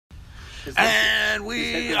And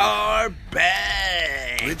we are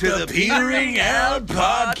back with the Petering Out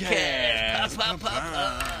Podcast.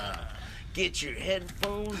 Get your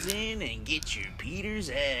headphones in and get your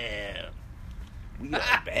Peters out. We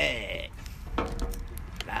are back.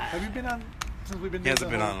 Have you been on since we've been? He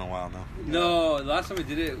hasn't been on in a while, no. No, the last time we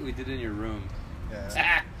did it in your room.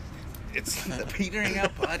 Yeah. It's the Petering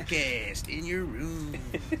Out Podcast in your room.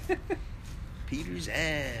 Peters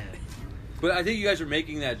out. But I think you guys were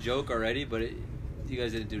making that joke already, but you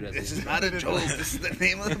guys didn't do that. This is not a joke. This is the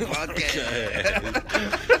name of the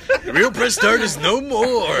podcast. The Real Press Start is no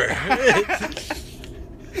more.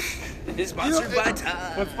 It's sponsored by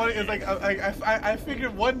Todd. What's funny is like I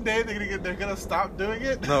figured one day they're gonna stop doing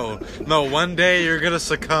it. No. One day you're gonna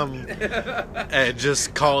succumb and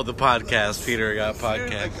just call the podcast Petering Out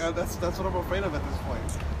Podcast. Like, that's what I'm afraid of at this point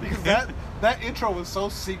because that intro was so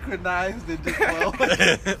synchronized and just well.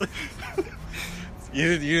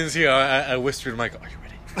 You didn't see how I whispered, Mike, are you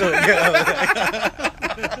ready?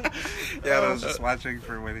 Yeah, I was just watching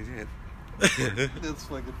for when he hit. It's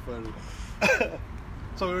fucking funny.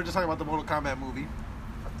 So we were just talking about the Mortal Kombat movie.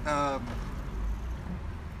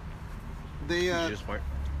 Did you just fart?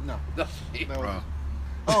 No. Oh.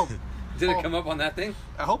 Oh. Did it come up on that thing?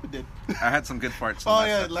 I hope it did. I had some good farts. Oh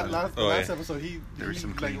yeah, last yeah. episode he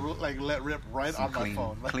some let rip right on my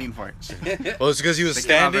phone. Clean farts. Well, it's because he was They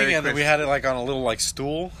came out standing very and then we crisp. had it like on a little like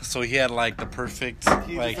stool, so he had like the perfect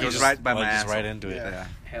He like just- he was just right by my just asshole. right into it. Yeah.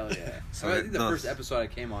 Hell yeah. So I think the those- first episode I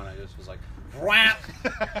came on, I just was like, whap!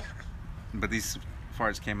 But these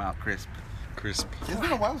farts came out crisp. Crisp. It's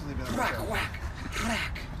been a while since they've been on the show.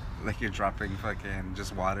 Whack! Like you're dropping fucking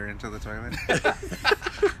just water into the toilet.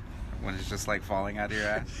 When it's just like falling out of your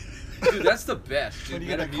ass. Dude, that's the best. Dude, When you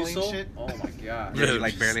get that clean Metamucil? shit? Oh my god. Yeah, you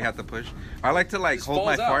like barely have to push. I like to like Just hold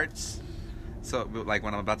my falls out. farts. So like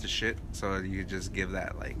when I'm about to shit, so you just give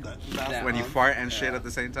that like That when you one. fart and shit Yeah. at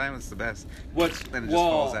the same time, it's the best. What's Then it just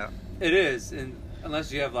falls out. It is, and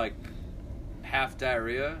unless you have like half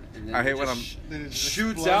diarrhea, and then I hate it when just Then it just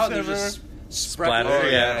shoots explodes out and everywhere. just Splatter, spread. Oh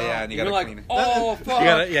yeah. yeah, and you You're gotta like, clean it. oh fuck.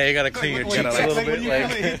 You gotta clean your Like, cheeks a little like bit. when you Like,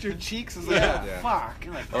 feel it hit your cheeks, it's like, Yeah. Yeah. fuck.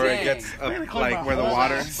 You're like, Or it Dang. gets I gotta up clean like my where the whole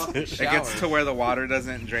water, ass. Fucking it gets shower. to where the water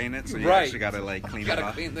doesn't drain it, so you Right. actually gotta like clean You it gotta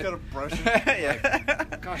off. clean you gotta the. brush it. Yeah.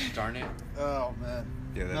 Gosh darn it. Oh man.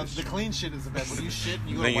 Yeah, that No, is the clean shit is the best. When you shit,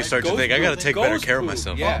 you go then to you wipe start to Ghost think, I gotta poop. take better Ghost care of poop.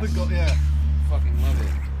 myself. Yeah. Yeah. Fucking love it.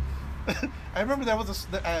 I remember there was was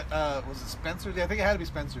it Spencer's? Yeah, I think it had to be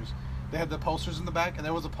Spencer's. They had the posters in the back, and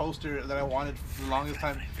there was a poster that I wanted for the longest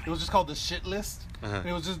time. It was just called the shit list. Uh-huh. And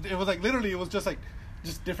it was like literally, it was just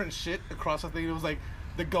different shit across the thing. It was like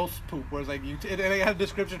the ghost poop, where it's like and it had a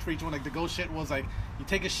description for each one. Like the ghost shit was like you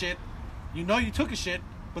take a shit, you know you took a shit,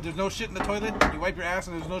 but there's no shit in the toilet. You wipe your ass,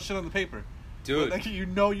 and there's no shit on the paper. Dude. But, like you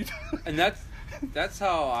know you. And that's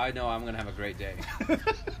how I know I'm gonna have a great day.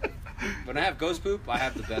 When I have ghost poop, I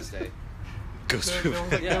have the best day. Ghost There poop.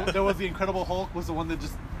 was, like, Yeah. there was the Incredible Hulk was the one that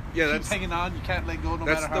just Yeah, keeps that's hanging on. You can't let go no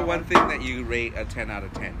that's matter the how one hard. thing that you rate a 10 out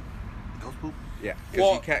of 10. Ghost poop. Yeah,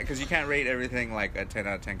 Well- because you can't rate everything like a 10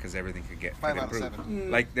 out of 10 because everything could 5 out of improve.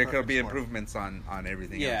 7. Like there could be Perfect score. improvements on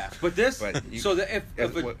everything. Yeah, else. but this. But you- so that if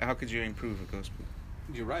how could you improve a ghost poop?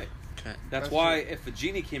 you're right. Okay. That's That's why true. if a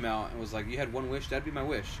genie came out and was like, you had one wish, that'd be my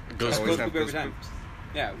wish. Ghost I'd Always ghost have poop every ghost time. poops.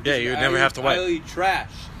 Yeah. Yeah, you would never have to wipe. I eat trash.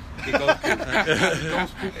 Get ghost poop.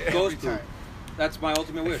 Ghost poop. Ghost every poop. time. That's my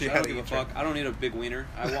ultimate wish. you I don't had to give a eat trash. fuck. I don't need a big wiener.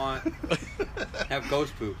 I want have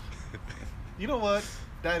ghost poop. You know what?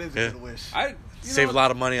 That is a Yeah. good wish. Save a lot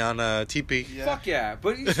of money on TP. Yeah. Fuck yeah,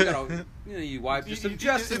 but you just gotta, you wipe just to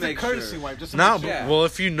it's make a courtesy sure. wipe. Just to No, make sure. Yeah. well,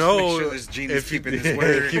 if you know, Make sure this genie's if you keeping his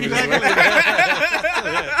word. keep his Exactly.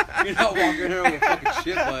 word. You're not walking here with a fucking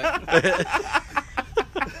shit butt.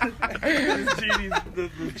 the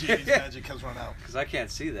genie's magic has run out. Because I can't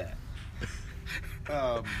see that.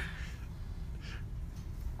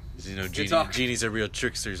 You know, talk. genies are real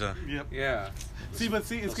tricksters, huh? Yep. Yeah. See, it's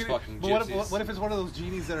Those getting. fucking But what gypsies. if it's one of those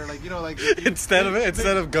genies that are like like Instead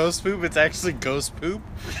of ghost poop, it's actually ghost poop.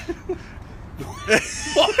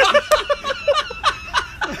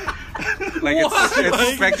 Like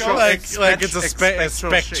it's spectral, like it's a spectral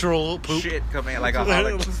spectral poop. shit coming like a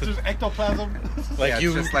hologram. it's just ectoplasm. Like Yeah,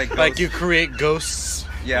 you, just like like ghosts. you create ghosts,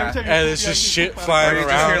 Yeah, Every time you and poop, it's you just actually shit poop out. or flying you just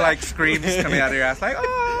around. hear like screams coming out of your ass, like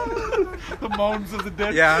oh. The moans of the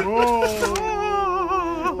dead. Yeah.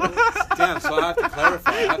 Damn, so I have to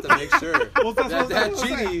clarify. I have to make sure Well, that's what- that that's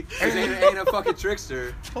what I'm genie ain't a fucking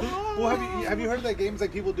trickster. Well, have you heard that games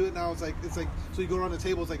like people do it now? It's like so you go around the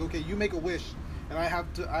table. It's like okay, you make a wish, and I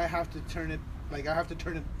have to turn it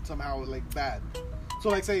somehow like bad. So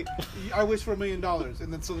like say I wish for $1 million,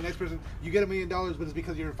 and then so the next person you get $1 million, but it's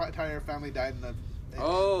because your entire family died in the.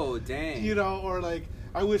 Oh, Oh, dang. You know, or like,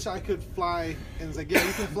 I wish I could fly. And it's like, yeah,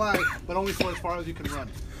 you can fly, but only for as far as you can run.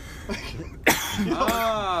 You know?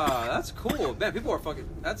 Ah, that's cool. Man, people are fucking...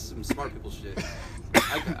 That's some smart people shit.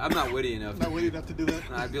 I'm not witty enough. Not witty enough to do that.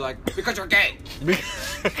 I'd be like, because you're gay.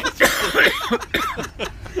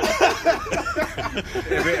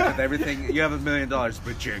 With everything, you have $1 million,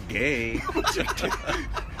 but you're gay.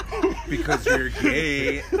 Because you're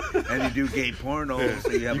gay and you do gay porno,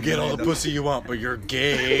 so you have You get all the pussy you want, but you're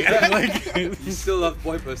gay. Like, You still love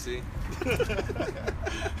boy pussy.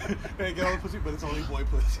 Hey, get all the pussy, but it's only boy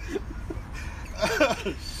pussy.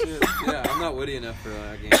 Shit. Yeah, I'm not witty enough for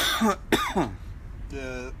that game.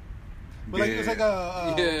 Yeah. But like, it's like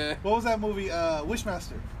a Yeah. what was that movie?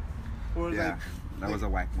 Wishmaster. Where it was Yeah, that was a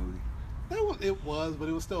whack movie. it was, but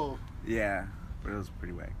it was still Yeah, but it was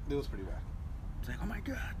pretty whack. it was pretty bad. It's like, oh my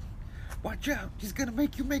god, watch out, he's gonna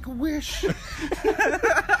make you make a wish.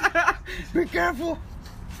 Be careful.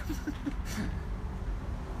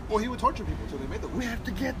 Well, he would torture people until they made the We wish. have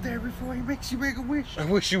to get there before he makes you make a wish. I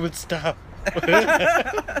wish you would stop. God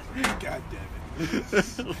damn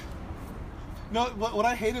it. No, what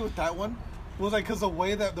I hated with that one was like, because the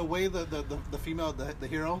way the female, the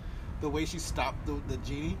hero, the way she stopped the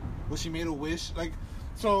genie was she made a wish. Like,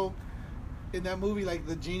 so in that movie, like,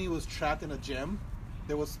 the genie was trapped in a gem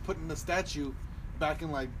that was put in a statue back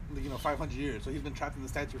in, like, 500 years. So he's been trapped in the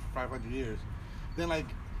statue for 500 years. Then, like,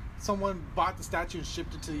 someone bought the statue and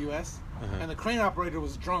shipped it to the U.S. And the crane operator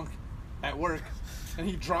was drunk at work, and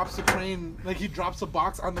he drops the crane, like, he drops a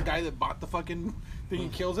box on the guy that bought the fucking thing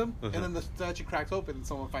and kills him, and then the statue cracks open and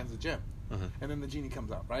someone finds the gem, and then the genie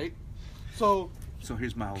comes out, right? So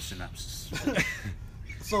here's my whole synopsis. no,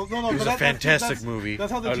 It was but a fantastic movie.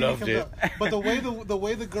 That's how the I genie loved comes it. out. But the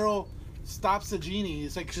way the girl stops the genie,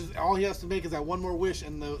 it's like all he has to make is that one more wish,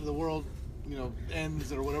 and the world,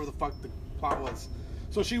 ends, or whatever the fuck the plot was.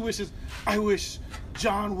 So she wishes, I wish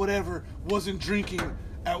John whatever wasn't drinking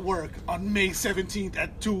at work on May 17th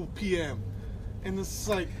at 2 p.m. And it's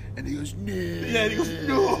like, And he goes, no. yeah, he goes,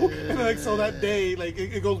 no. And like, so that day, like,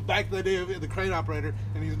 it goes back to the day of the crane operator,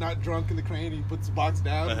 and he's not drunk in the crane, he puts the box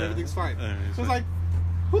down, and everything's fine. So it's like,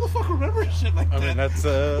 who the fuck remembers shit like that? I mean, that's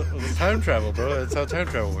time travel, bro. That's how time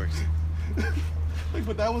travel works. Like,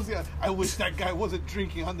 but that was, I wish that guy wasn't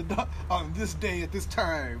drinking on this day at this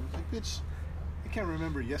time. Like, bitch, I can't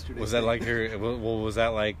remember yesterday. Was that like her? Well, was that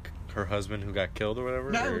like her husband who got killed or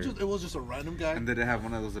whatever? No, or? it was just a random guy. And did it have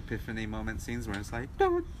one of those epiphany moment scenes where it's like,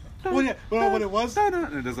 Well, yeah, what it was?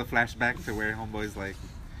 and there's a flashback to where homeboy's like,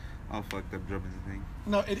 all fucked up drumming the thing.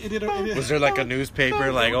 No, it did. Was there like a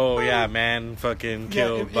newspaper like, oh yeah, man, fucking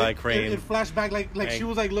killed by crane? It flashed back like she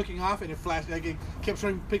was like looking off, and it flashed like it kept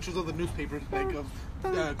showing pictures of the newspapers, like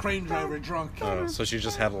of crane driver drunk. So she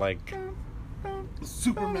just had like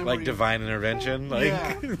Super memory. like divine intervention, like.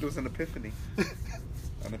 Yeah. It was an epiphany.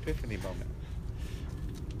 An epiphany moment.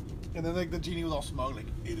 And then like the genie was all smug, like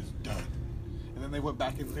it is done. And then they went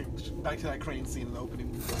back to that crane scene in the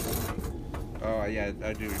opening. Oh, yeah,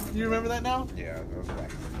 I do remember. You remember that now? Yeah, that was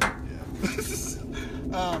whack.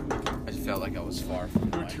 Yeah. I felt like I was far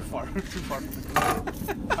from the We were too far. microphone. Too far from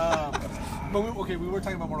the but we were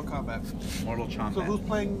talking about Mortal Kombat. Mortal Kombat. So who's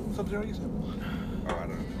playing Sub-Zero? You said? Oh, I don't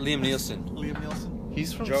know. Liam Nielsen. Liam Nielsen.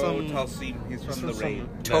 He's from Joe some. Talsim. He's from The Raid,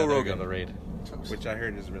 Toe Toe Rogan. The Raid. which I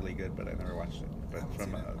heard is really good, but I never watched it. But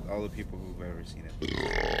from all the people who've ever seen it.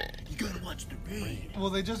 You gotta watch the raid. Well,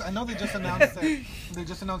 they just announced that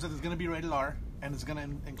it's going to be rated R and it's going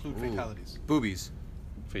to include fatalities. Boobies.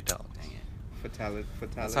 Fatality. Dang it. Fatality.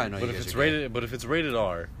 That's how I know But you if guys it's are gay. rated, but if it's rated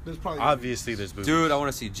R, There's probably obviously there's boobs. Dude, I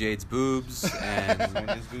want to see Jade's boobs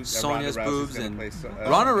and Sonya's Ronda Rousey's boobs gonna and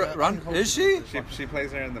play Ron, is she? She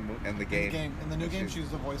plays her in the game. In the new game, she's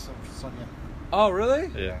the voice of Sonya. Oh, really?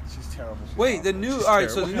 Yeah. She's terrible. She's Wait, awful. the new. She's All right,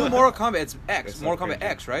 so the terrible. new Mortal Kombat, it's X. It's so Mortal Kombat crazy.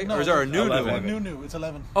 X, right? No, or is there a it's new 11. one? New. It's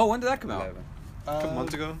 11. Oh, when did that come out? 11. A couple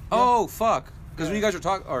months ago. Oh, fuck. Because when Yeah. you guys were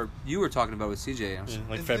talking, or you were talking about with CJ, I'm Yeah,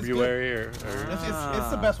 like It's February or It's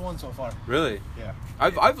the best one so far. really? Yeah.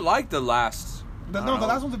 I've liked the last. The I don't know,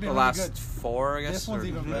 last one's been the really last good. 4, I guess. This one's or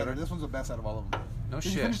even whatever. better. This one's the best out of all of them. No Did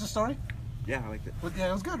shit. you finish the story? Yeah, I liked it. Yeah,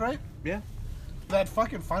 it was good, right? Yeah. That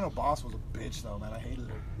fucking final boss was a bitch, though, man. I hated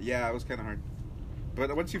her. Yeah, it was kind of hard.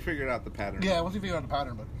 But once you figured out the pattern. Yeah, once you figure out the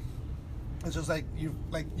pattern, but it's just like you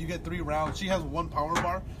get 3 rounds. She has 1 power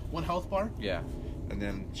bar, 1 health bar. Yeah. And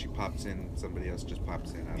then she pops in, somebody else just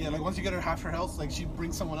pops in. Yeah, like once you get her half her health, like she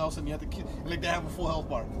brings someone else and you have to kill. Like they have a full health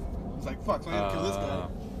bar. It's like fuck, so I gotta kill this guy.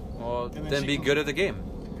 Well, then then she be goes- good at the game.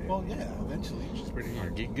 Well, yeah, eventually. She's pretty Yeah,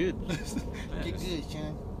 hard. get good. Get good,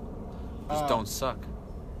 Shannon. Just don't suck.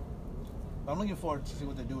 I'm looking forward to see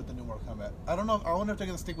what they do with the new Mortal Kombat. I don't know. I wonder if they're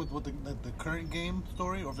gonna stick with what the current game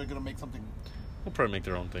story, or if they're gonna make something. They'll probably make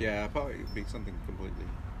their own thing. Yeah, probably be something completely.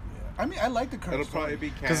 I mean, I like the current. It'll probably be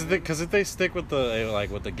Because if they stick with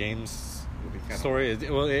the games It'll be kinda- story,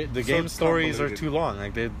 the game it's stories are convoluted. too long.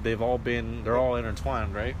 Like they're all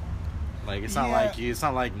intertwined, right? Like it's not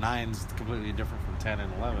like 9's completely different from 10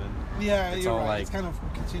 and 11. Yeah, It's you're all right. like- It's kind of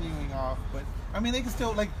continuing off, but I mean, they can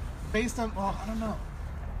still like based on. Well, I don't know.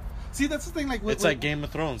 See, that's the thing. Like It's like Game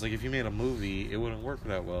of Thrones. Like if you made a movie, it wouldn't work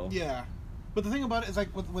that well. Yeah, but the thing about it is like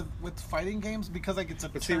with fighting games, because like it's a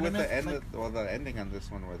But see, with tournament, the end, like, the ending on this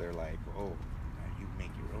one, where they're like, "Oh, now you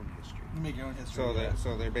make your own history." you make your own history.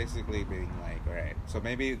 So they're basically being like, all right, so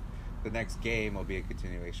maybe the next game will be a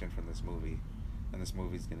continuation from this movie, and this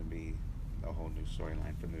movie's going to be a whole new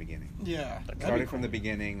storyline from the beginning. Yeah, Starting from the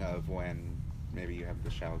beginning of when maybe you have the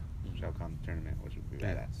Shao Kahn tournament, which would be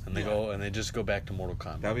badass. And they just go back to Mortal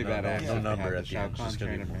Kombat. That'd be badass. No If they number had at the the Shao end. It's Kahn just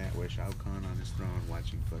gonna be tournament with Shao Kahn on his throne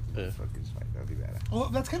watching fucking fight. That'd be badass. Well,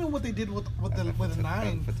 that's kind of what they did with And with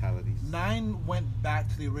 9. fatalities. 9 went back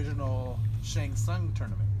to the original Shang Tsung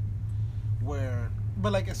tournament,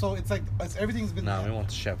 but like so it's like everything's been. No, we want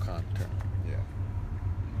the Shao Kahn tournament. Yeah.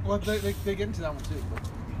 Well, they get into that one too. But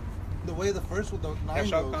the way the first with the 9 Yeah,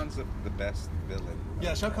 Shao goes, Kahn's the best villain.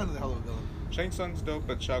 yeah, Shao Kahn is a hell of a villain. Shang Tsung's dope,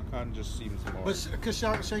 but Shao Kahn just seems more. But because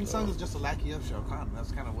Shang Tsung is just a lackey of Shao Kahn,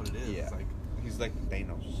 that's kind of what it is. Yeah. It's like He's like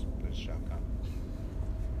Thanos, but Shao Kahn.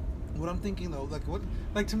 what I'm thinking though,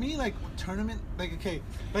 like to me, like tournament, like okay,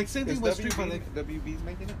 like same thing with Street Fighter. Like, WB's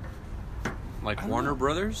making it? Like I don't Warner know.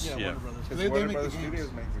 Brothers? yeah, Yeah. Warner Brothers. Because They Warner make Brothers the games.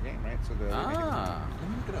 Studios makes the game, right? So they're making it. Ah. Let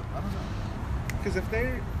me look it up. I don't know. Because if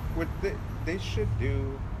they're what they should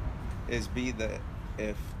do is be the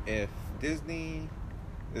if Disney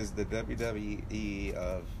is the WWE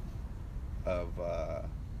of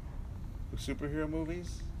superhero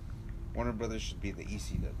movies, Warner Brothers should be the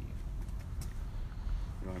ECW.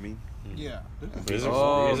 You know what I mean? Yeah.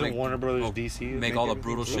 Isn't make- Warner Brothers DC? Make all the everything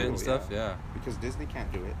brutal shit and stuff, yeah. yeah. Because Disney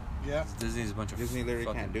can't do it. Yeah. Disney's a bunch of Disney literally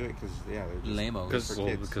fucking can't do it because they're just lame-os.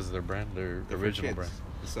 Because of their brand, their they're for original kids. brand.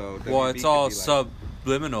 So Well, WB it's could all be like-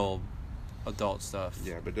 subliminal adult stuff.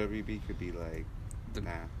 Yeah, but WB could be like,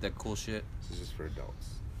 nah, That cool shit. this is just for adults.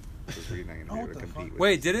 Because we're not going to Oh, be what able to the compete fuck? with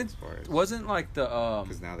Wait, this didn't as far as- wasn't like the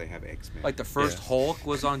Because now they have X-Men. like the first Yeah. Hulk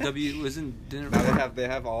was on didn't Now they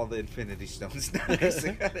have all the Infinity Stones now because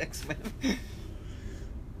they got X-Men.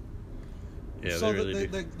 Yeah, So they really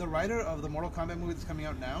do. the writer of the Mortal Kombat movie that's coming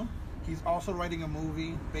out now, he's also writing a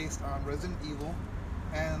movie based on Resident Evil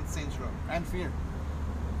and Saints Row and Fear.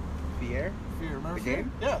 Fear? Fear, remember The Fear?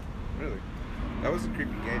 game? Yeah, Really? That was a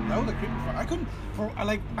creepy game. that was a creepy part. I couldn't.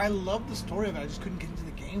 I loved the story of it. I just couldn't get into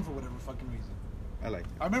the game for whatever fucking reason. I like it.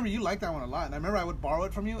 I remember you liked that one a lot, and I remember I would borrow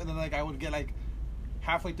it from you, and then like I would get like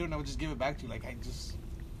halfway through, and I would just give it back to you. Like I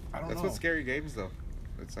don't That's know. what's scary games, though.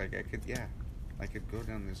 It's like, I could go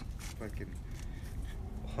down this fucking,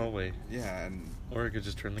 Hallway. yeah, and Or you could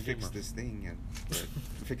just turn the game fix off. this thing and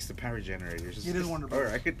fix the power generators. You didn't want to Or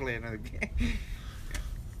burst. I could play another game.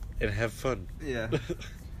 And have fun. Yeah.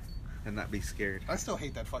 And not be scared. I still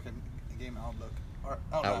hate that fucking game Outlook. Or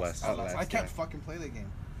Outlast. Outlast. I can't yeah. fucking play that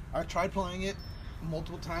game. I tried playing it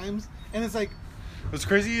multiple times, and it's like, What's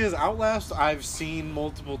crazy is Outlast I've seen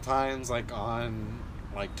multiple times like on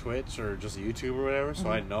like Twitch or just YouTube or whatever,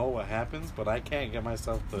 so I know what happens, but I can't get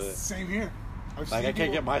myself to same here. I've like seen I can't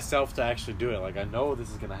people- get myself to actually do it. Like I know this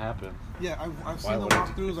is gonna happen. Yeah, I've Why seen the would I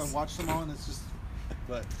do walkthroughs. this? I've watched them all, and it's just.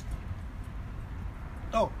 But.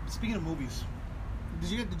 Oh, speaking of movies, did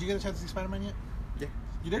you get a chance to see Spider-Man yet? Yeah.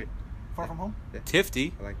 You did? Great. Far From Home?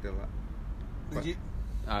 Tifty. I liked it a lot. Did What? you?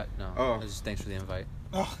 No. Oh. Just thanks for the invite.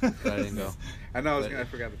 Oh. But I didn't go. I know, But- I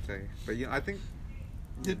forgot to tell you. But, I think...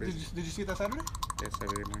 Did you see it that Saturday? Yeah,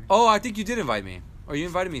 Saturday morning. Oh, I think you did invite me. Or you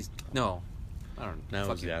invited me. No. I don't know. Now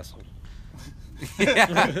Fuck it's you. the asshole.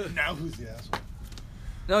 Yeah. Now who's the asshole?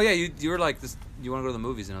 No, yeah, you were like this. You want to go to the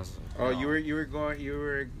movies, and I was like, Oh, no. you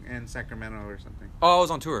were in Sacramento or something. Oh, I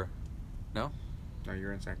was on tour. No, No, you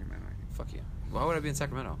were in Sacramento, I think. fuck you. Why would I be in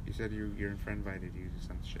Sacramento? You said your friend invited you to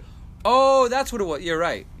some shit. Oh, that's what it was. You're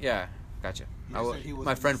right. Yeah, gotcha. He I wa- said he was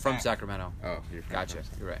my in friend from Sac. Sacramento. Oh, your friend. Gotcha.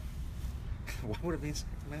 from You're right. Sacramento. What would it be in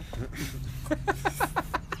Sacramento?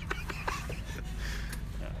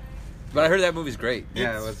 But I heard that movie's great.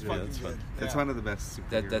 Yeah, It's it was really fucking it's fun. good. It's Yeah. one of the best superhero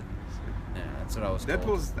That- movies. Yeah, that's what I was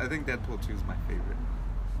told. I think Deadpool 2 is my favorite.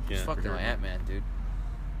 Yeah. Fuck no, Ant-Man, dude.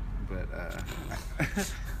 But,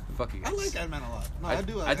 Fuck you I guys. like Ant-Man a lot. No, I, I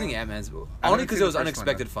do. I think Ant-Man's I only haven't because seen it was the first one,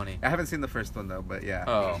 unexpected though. funny. I haven't seen the first one though, but yeah.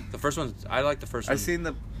 Oh, the first one. I like the first one. I've seen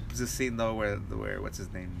the scene though where what's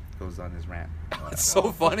his name goes on his rant. It's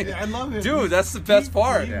so funny. Yeah, I love him. Dude, that's the best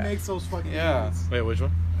part. He Yeah. makes those fucking Yeah. moments. Wait, which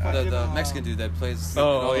one? The Mexican dude that plays. in Oh,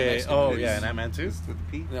 all the yeah, Mexican oh, movies. yeah, and Ant-Man 2? Just with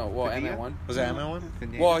the P. No, well, Padilla? Ant-Man 1. Was it Ant-Man 1?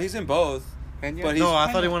 Pena. Well, he's in both. Pena? but he's- No,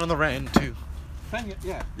 I thought he went on the rant too.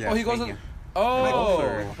 Yeah. Yeah, Oh, he goes Pena. on.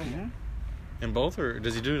 Oh. Pena. In both, or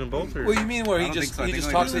does he do it in both? Or? Well, you mean where I he don't just think so. I he think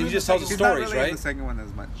just only talks? the- He just tells the He's not stories, really in right? the second one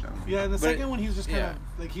as much. Yeah, in the But second one, he's just kind yeah. of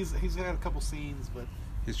like he's got a couple scenes, but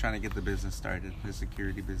He's trying to get the business started, the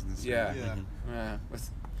security business. Yeah. yeah. Yeah,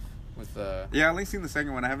 with Yeah, I only seen the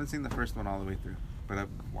second one. I haven't seen the first one all the way through, but I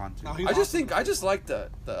want to. No, he's I just awesome. think I just like the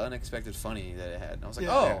unexpected funny that it had. And I was like,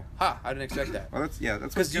 Yeah. oh, Yeah. ha! I didn't expect that. Well, that's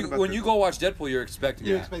what's Because good about when this. you go watch Deadpool, you're expecting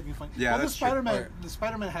You're it. expecting fun. Yeah, well, that's true. the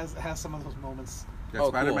Spider-Man has some of those moments. Yeah, Oh,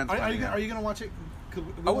 Spider-Man's cool. funny, Are you gonna watch it?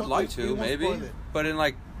 I would like to, maybe, Spoil it. but in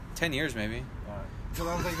like 10 years, maybe. Because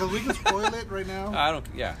I was like, 'cause we can spoil it right now. I don't.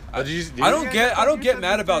 Yeah. Oh, did you- I don't Yeah, get. I don't you get said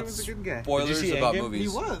mad Mysterio about was a good guy. spoilers Did you see about Endgame? movies. He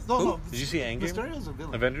was. No, Who? no. Did you see Endgame? Mysterio's a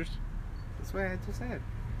villain. Avengers? That's what I just said.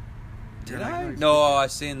 Did You're I? like, No, I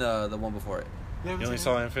seen the one before it. You You only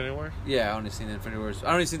saw Infinity War? Yeah, I only seen Infinity Wars.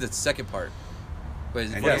 I only seen the second part. Wait,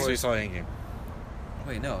 is And Yeah, Infinity so you Wars? saw Endgame.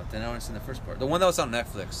 Wait, no. Then I only seen the first part. The one that was on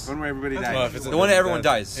Netflix. One where everybody That's dies. well, if it's The one that everyone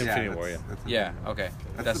dies. Infinity that's- War, yeah. that's Yeah. Infinity War. Okay.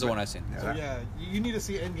 That's the one I seen. So yeah, you need to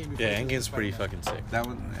see Endgame before. Yeah, you see Endgame's pretty Spider-Man. fucking sick. That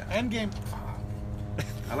one. Yeah. Endgame.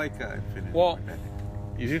 I like Infinity Well- War better.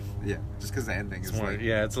 You do? Yeah, just because the ending It's is more, like.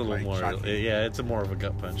 yeah, it's a little like, more. shocking. Yeah, it's a more of a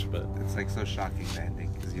gut punch, but It's like so shocking the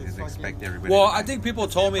ending because you It's didn't fucking- expect everybody. Well, to I die. think people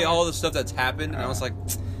told me all the stuff that's happened, and I was Uh. like,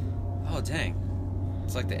 oh dang,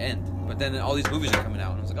 it's like the end. But then all these movies are coming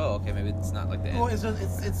out, and I was like, oh okay, maybe it's not like the end. Well, it's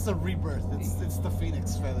just it's the rebirth. It's the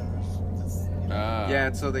Phoenix feathers. It's, you know, Ah. Yeah,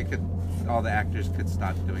 it's so they could, all the actors could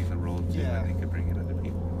stop doing the role too, Yeah. and they could bring in other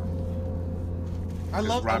people. I 'Cause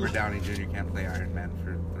love Robert Downey Jr. can't play Iron Man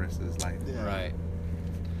for the rest of his life. Yeah. Right.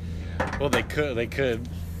 well, they could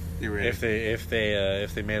Theoretically. if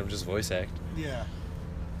they made him just voice act. Yeah.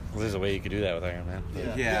 Well, there's a way you could do that with Iron Man.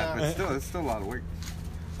 Yeah. Yeah, but still, it's still a lot of work.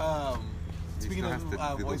 Speaking still of has to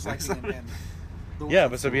do voice those acting voices. and the Yeah,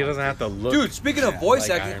 but so he doesn't have to look. Dude, speaking of Yeah, voice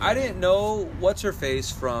like acting, Iron I Man. didn't know what's her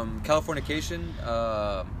face from Californication.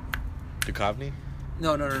 Duchovny?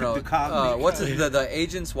 No. Duchovny. What's the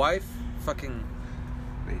agent's wife? Fucking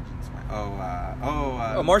Agents.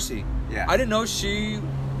 Marcy. Yeah. I didn't know she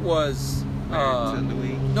was. Married to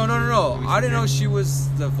Louis. No. Louis I didn't know Smith. she was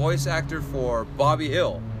the voice actor for Bobby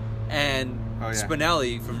Hill and Oh, yeah.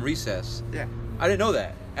 Spinelli from Recess. Yeah. I didn't know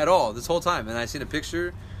that at all this whole time. And I seen a picture,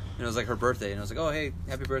 and it was like her birthday, and I was like, oh hey,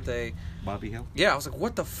 happy birthday. Bobby Hill. Yeah, I was like,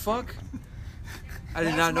 what the fuck? I did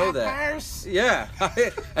That's not know my that. purse. Yeah.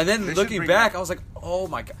 And then They should looking bring back, back- I was like, oh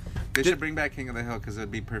my god. They Did- should bring back King of the Hill because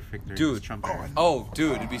it'd be perfect during Dude. this Trump era. Oh,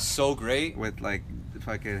 dude, it'd be so great. With like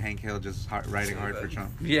fucking Hank Hill just riding hard for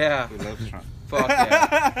Trump. Yeah. Who loves Trump. Fuck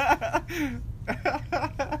yeah.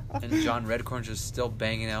 And John Redcorn just still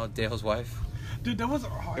banging out Dale's wife. Dude, that was.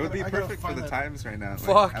 It would be perfect for the times right now. Like,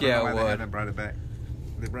 Fuck I don't yeah, know why it they would. haven't brought it back.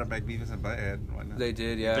 They brought back Beavis and Butthead. Why not? They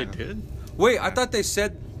did, yeah. They did? Wait, I thought they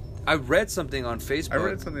said. I read something on Facebook I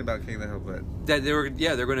read something about King of the Hill, but that they're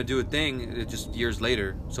going to do a thing just years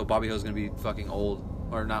later. So Bobby Hill's going to be fucking old,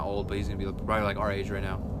 or not old, but he's going to be probably like our age right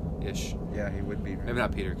now, ish. yeah, he would be. Right? Maybe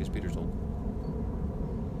not Peter, because Peter's old.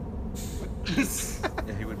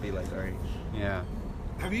 Yeah, he would be like our age. Yeah.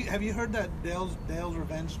 Have you heard that Dale's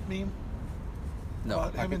Revenge meme? No.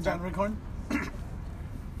 About him and John Redcorn.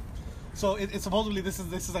 So it's supposedly this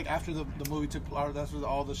is like after the movie took, or that's where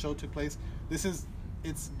all the show took place.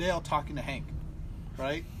 It's Dale talking to Hank,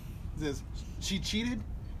 right? It says, she cheated.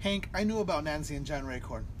 Hank, I knew about Nancy and John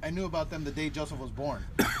Redcorn. I knew about them the day Joseph was born.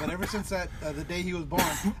 But ever since the day he was born,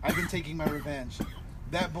 I've been taking my revenge.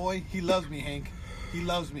 That boy, he loves me, Hank. He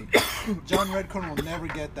loves me. John Redcorn will never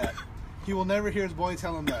get that. He will never hear his boy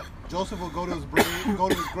tell him that. Joseph will go to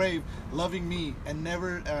his grave, loving me, and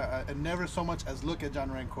never so much as look at John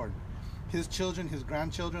Redcorn. His children, his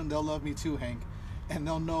grandchildren, they'll love me too, Hank, and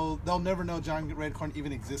they'll never know John Redcorn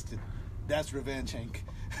even existed. That's revenge, Hank.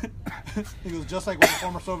 He goes, just like when the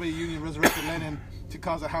former Soviet Union resurrected Lenin to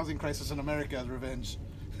cause a housing crisis in America as revenge.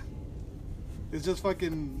 It's just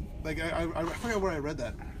fucking like I forget where I read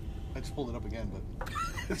that. I just pulled it up again, but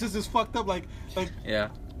it's just this fucked up like Yeah.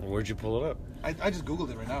 Where'd you pull it up? I just googled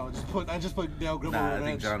it right now. I just put Dale Gribble Nah, I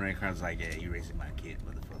revenge. think John Redcorn's like, yeah, you racing my kid,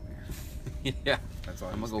 motherfucker. Yeah. That's all.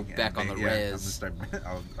 I'm he's gonna go thinking. back on the I'm res. gonna start.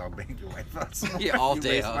 I'll bang your wife out. So Yeah, all you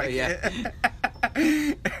day, race my yeah. kid.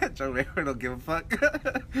 John Redcorn don't give a fuck.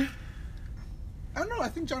 I don't know. I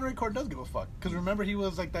think John Redcord does give a fuck. Because remember, he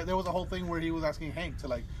was like that. There was a whole thing where he was asking Hank to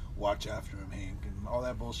like watch after him, Hank, and all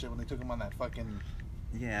that bullshit when they took him on that fucking.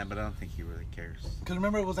 Yeah, but I don't think he really cares. Because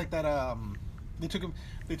remember, it was like that. They took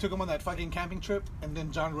him on that fucking camping trip, and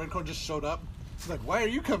then John Redcord just showed up. He's like, "Why are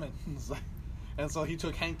you coming?" And so he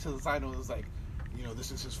took Hank to the side and was like, "You know,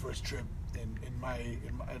 this is his first trip.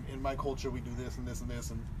 In my culture, we do this and this and this."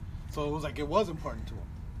 And so it was like it was important to him.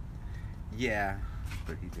 Yeah,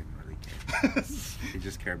 but he didn't really care. He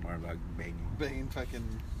just cared more about banging.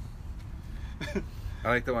 Fucking. I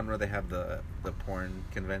like the one where they have the porn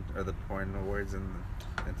convention or the porn awards in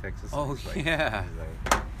Texas. Oh, He's like, yeah.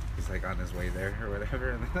 He's like on his way there or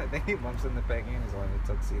whatever, and then I think he bumps into Peggy and he's wearing a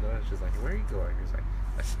tuxedo, and she's like, "Where are you going?" He's like,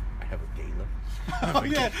 "I have a gala." Oh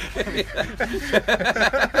yeah.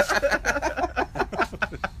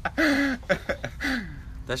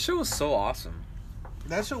 That show was so awesome.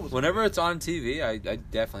 That show was. Whenever it's on TV, I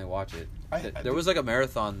definitely watch it. There was like a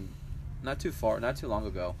marathon, not too long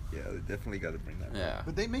ago. Yeah, they definitely got to bring that. Yeah.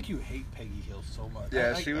 But they make you hate Peggy Hill so much.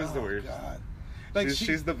 Yeah, she was the worst. God. Like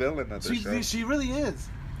she's the villain of the show. She really is.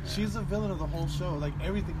 Yeah. She's the villain of the whole show. Like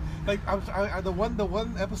everything. Like the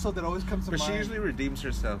one episode that always comes to mind. But she usually redeems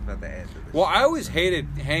herself at the end of the Well, show. I always hated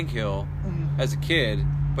Hank Hill as a kid,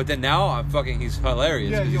 but then now he's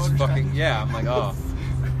hilarious. Yeah, he's you fucking I'm like, oh,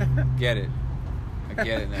 get it. I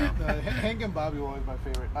get it now. Hank and Bobby were always my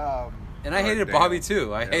favorite. And I hated Dale. Bobby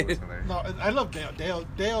too. I Dale hated. No, I love Dale.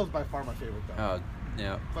 Dale's by far my favorite though. Oh,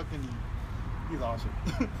 yeah. Fucking, he's awesome.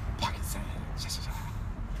 Pocket sand.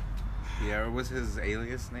 Yeah, what was his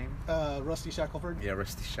alias name? Rusty Shackelford. Yeah,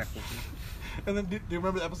 Rusty Shackelford. And then, do you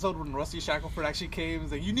remember the episode when Rusty Shackelford actually came and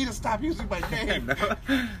was like, "You need to stop using my name"?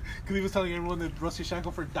 Because he was telling everyone that Rusty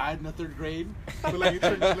Shackelford died in the 3rd grade. But like, it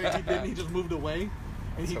turned out like he didn't. He just moved away.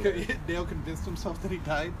 And Dale convinced himself that he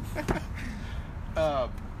died.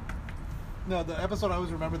 No, the episode I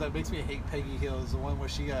always remember that makes me hate Peggy Hill is the one where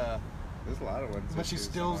she There's a lot of ones. when she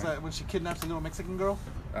steals that, when she kidnaps a little Mexican girl.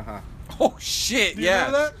 Oh shit! Do you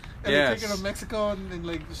remember that? And Yes. they take her to Mexico, and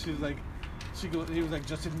like she was like, he was like,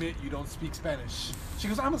 "Just admit you don't speak Spanish." She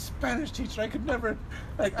goes, "I'm a Spanish teacher. I could never,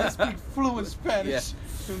 like, I speak fluent Spanish."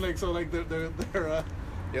 Yeah. And like, so like they're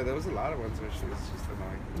Yeah, there was a lot of ones where she was just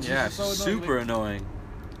annoying. Yeah, so annoying, super like, annoying.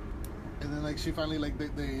 And then like she finally like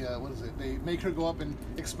they what is it? They make her go up and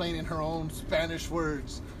explain in her own Spanish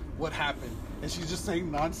words what happened, and she's just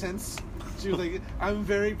saying nonsense. She was like, "I'm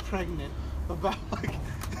very pregnant about like."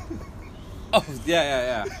 Oh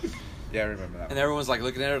yeah. Yeah, I remember that. And everyone's like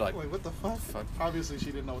looking at her like, Wait, what the fuck? Obviously, she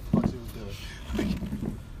didn't know what the fuck she was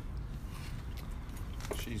doing.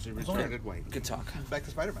 She's a retarded white. good talk. Back to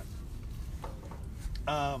Spider-Man.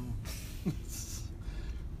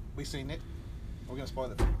 We seen it. We're gonna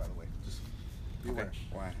spoil it, by the way. Just be aware. Okay.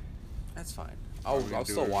 Why? That's fine. Are we I'll gonna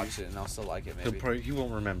do still a watch it and I'll still like it. Maybe. He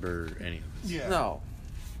won't remember any of this. Yeah. No.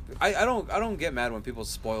 I don't get mad when people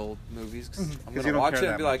spoil movies because I'm 'Cause you gonna don't watch care it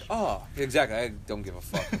and that be like, much. oh, exactly. I don't give a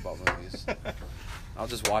fuck about movies. I'll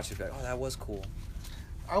just watch it. And be like, oh, that was cool.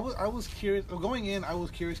 I was curious. Going in, I was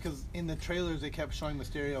curious because in the trailers they kept showing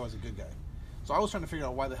Mysterio as a good guy. So I was trying to figure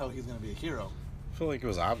out why the hell he's gonna be a hero. I feel like it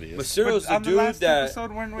was obvious. Mysterio's the on the dude last that.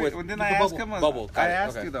 episode when with- didn't I the ask bubble. him? Bubble, got I it,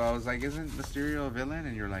 asked okay. you though. I was like, "Isn't Mysterio a villain?"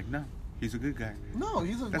 And you're like, "No, he's a good guy." No,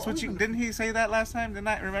 he's a. That's what you didn't he say that last time? Didn't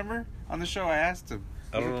I remember on the show? I asked him.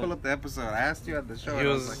 I You don't can know. pull up the episode. I asked you at the show. He and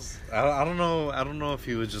I was. was I don't know. I don't know if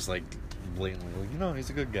he was just like blatantly like, he's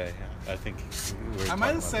a good guy. I think. I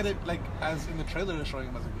might have said it like as in the trailer they're showing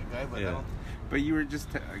him as a good guy, but I Yeah. don't. but you were just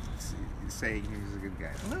saying he was a good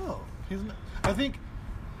guy. No, he's not. I think,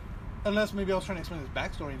 unless maybe I was trying to explain his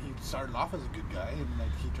backstory and he started off as a good guy and like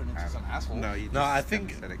he turned into some asshole. No, you just No, I kinda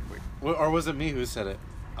think- said it quick. Or was it me who said it?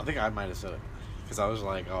 I think I might have said it because I was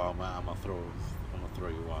like, "Oh, I'm gonna throw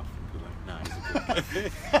you off." And be like, "Nah, he's a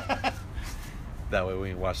good guy." That way, when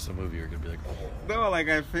you watch the movie, you're gonna be like, "Oh." No, like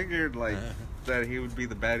I figured like that he would be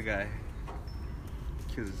the bad guy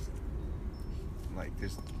because like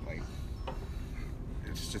there's like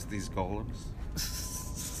it's just these golems.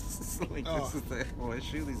 Like this is the whole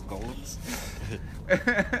issue. These golems.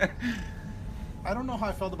 I don't know how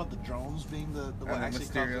I felt about the drones being the what And actually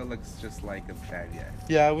Mysterio caused looks just like a bad guy.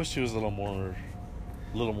 Yeah, I wish he was a little more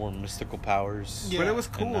mystical powers. Yeah. But it was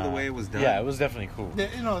cool And, the way it was done. Yeah, it was definitely cool. it.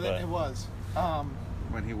 You know, But- it was.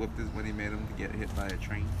 When he made him get hit by a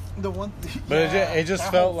train. The one. But yeah, it just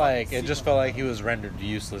that felt whole like fucking he was rendered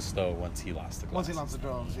useless though once he lost the Once he glasses. launched the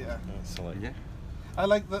drones, yeah. So like, Yeah. I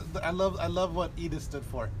like I love what Edith stood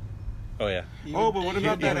for. oh yeah, Oh, but what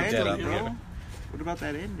about he that was dead ending, on the bro? end. What about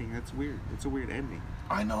that ending? That's weird. It's a weird ending.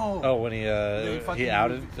 I know. Oh, when he fucking-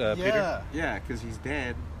 outed yeah. Peter, Yeah, because he's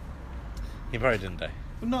dead. he probably didn't die.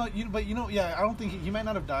 No, but yeah, I don't think he might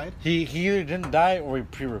not have died. He either didn't die or he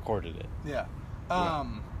pre-recorded it. Yeah.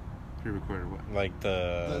 Pre-recorded what? Like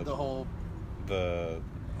The whole. the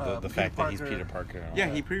fact that he's Peter Parker. And all Yeah,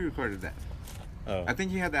 that. he pre-recorded that. Oh. I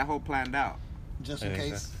think he had that whole planned out. Just I in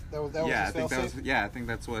think case. so. That was Yeah, I his think that was. fail-safe? Yeah, I think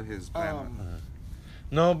that's what his plan was.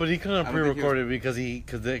 No, but he couldn't have I don't think he was- pre-recorded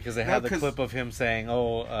because they had the 'cause- clip of him saying,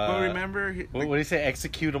 "Oh, But remember, what did he say?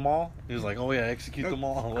 Execute them all." He was like, "Oh yeah, execute them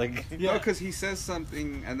all." Like, yeah, because he says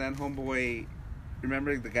something, and then homeboy.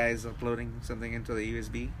 Remember the guy's uploading something into the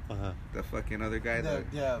USB? uh-huh. The fucking other guy. The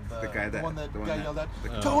guy that one that the one guy that- yelled at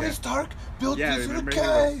the- Tony yeah. Stark built Yeah, this in a remember he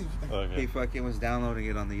was- cave. Okay. He fucking was downloading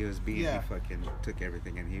it on the USB, Yeah. and he fucking took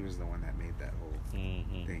everything, and he was the one that made that whole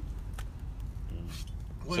Mhm. thing.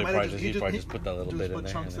 Well, So might probably have he probably just put that little just bit in put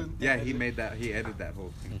there. chunks and then- Yeah, he made that. He edited that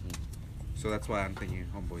whole thing. Mhm. So that's why I'm thinking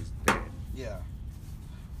homeboy's dead. Yeah.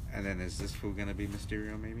 And then is this fool gonna be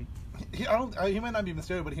Mysterio? Maybe. He might not be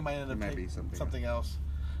Mysterio, but he might end up He might taking be something something else.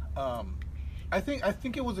 I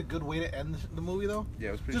think it was a good way to end the movie though. Yeah,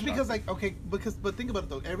 it was pretty. Just because, shocking. but think about it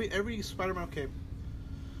though. Every Spider-Man, okay.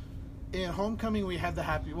 In Homecoming, we had the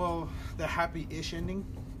happy-ish ending.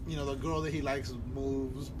 You know, the girl that he likes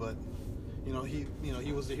moves, but he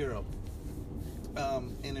was the hero.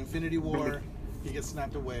 In Infinity War, he gets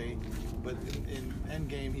snapped away, but in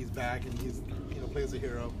Endgame, he's back and he's plays the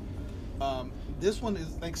hero. This one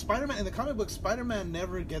is like Spider-Man in the comic book. Spider-Man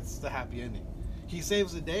never gets the happy ending. He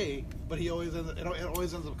saves the day, but it always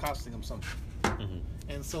ends up costing him something. Mhm.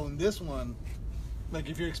 And so in this one, like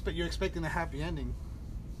if you're expecting a happy ending,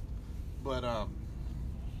 but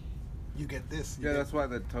you get this. Yeah, that's why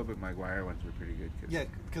the Tobey Maguire ones were pretty good. Yeah,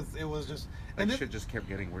 because it was just That this- shit just kept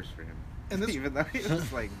getting worse for him. And this- even though he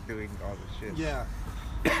was like doing all the shit. Yeah.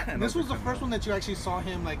 And This was the overcoming first all- one that you actually saw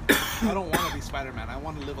him like, I don't want to be Spider-Man. I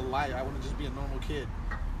want to live a life. I want to just be a normal kid,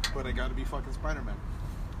 but I got to be fucking Spider-Man.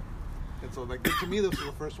 And so, like, to me, this was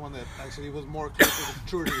the first one that actually was more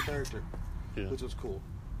truer to the character, Yeah. which was cool.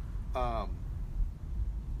 That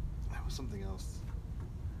was something else.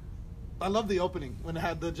 I love the opening when it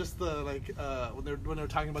had when they were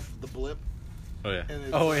talking about the blip. Oh yeah. And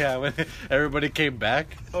it's- Oh yeah. When everybody came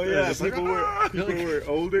back. Oh they were just like, people were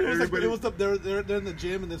older. It was like everybody- they're in the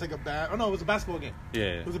gym and there's like it was a basketball game.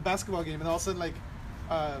 Yeah. It was a basketball game, and all of a sudden, like,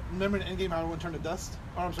 remember in Endgame how everyone turned to dust?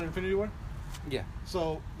 Oh, I'm sorry, Infinity War? Yeah.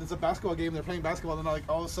 So, it's a basketball game, they're playing basketball, and then, like,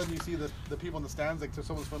 all of a sudden you see the people in the stands, like,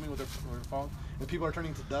 someone's swimming with their phone, and people are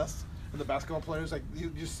turning to dust, and the basketball players, like, you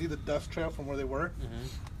just see the dust trail from where they were. Mm-hmm.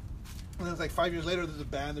 And then it's like 5 years later, there's a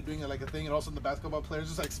band, they're doing, like, a thing, and all of a sudden the basketball players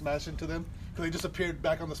just, like, smash into them, because they just appeared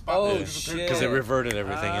back on the spot. Oh, They just appeared- shit. Because it reverted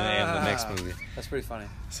everything in the next Ah. movie. That's pretty funny.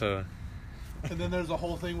 So. And then there's a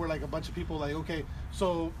whole thing where like a bunch of people like, okay,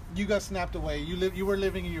 so you got snapped away. You were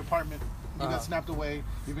living in your apartment. You got snapped away.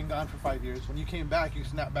 You've been gone for 5 years. When you came back, you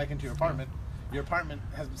snapped back into your apartment. Your apartment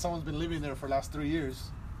someone's been living there for the last 3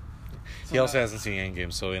 years. So He also now- hasn't seen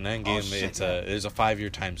Endgame, so in Endgame shit, there's a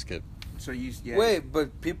 5-year time skip. So you Wait,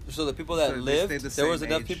 but people. So the people that So they lived, stayed the there was same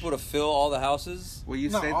enough age? people to fill all the houses. Well, you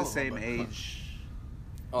Not stayed all the of them, same but- age.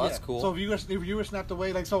 Oh, that's Yeah. cool. So if you were snapped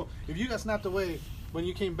away, like so, if you got snapped away when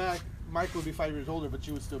you came back, Mike would be 5 years older, but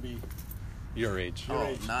you would still be, Your age. your oh,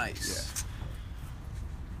 age. nice.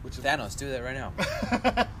 Which is Thanos, do that right now.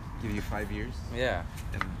 Give you 5 years Yeah.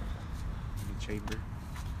 in the chamber.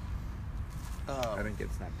 I didn't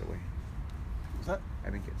get snapped away. was that I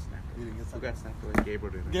didn't get snapped away. You didn't get Who snapped got snapped away?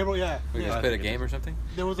 Gabriel did. Gabriel? Yeah, We yeah. just played a game or something.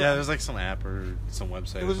 There was Yeah, there's like some app or some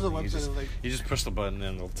website. It was or just a something. website, it was like- You just push the button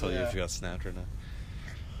and it'll tell you Yeah. if you got snapped or not.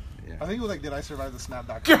 Yeah. I think it was like, did I survive the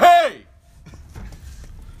snap.com? Hey!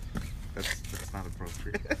 That's not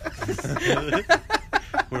appropriate.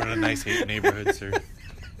 We're in a nice neighborhood, sir.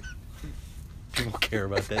 People care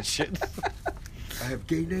about that shit. I have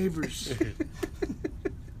gay neighbors.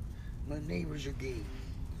 My neighbors are gay.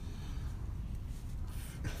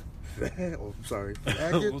 Oh, I'm sorry.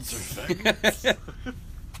 Faggots.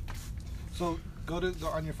 So go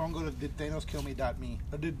on your phone. Go to didthanoskillme.me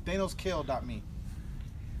or didthanoskill.me,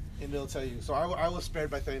 and it'll tell you. So I was spared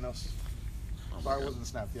by Thanos. So I wasn't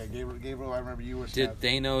snapped. Yeah, Gabriel. I remember you were Did snapped.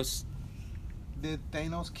 Thanos?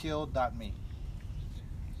 Didthanoskill.me.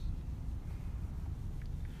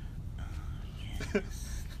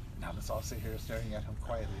 Now let's all sit here staring at him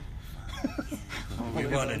quietly. We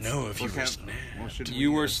want to know if you What were kind- snapped. what should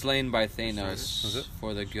You we, were uh, slain by Was Thanos it?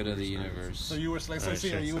 for the good of the universe. So you were slain. So Alright, see,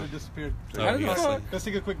 sure, you so- would have disappeared. Oh, How did you the got fuck- slain. Let's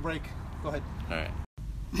take a quick break. Go ahead. Alright.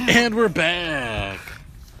 And we're back.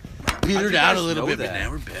 Petered you out a guys little know bit, but that?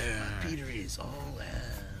 now we're back. Peter is all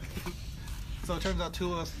out. So it turns out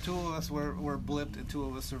two of us were blipped, and two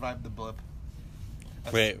of us survived the blip.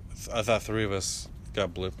 Wait, I thought 3 of us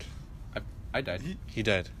got blipped. I died. He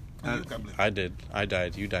died. You got blipped. I did. I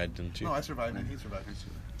died. You died, didn't you? No, I survived and he survived. I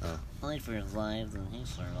survived and he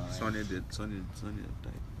survived. Sonya did. Sonya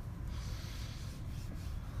died.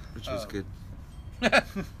 Which was good.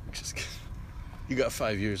 Just kidding. You got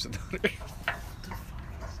 5 years without her.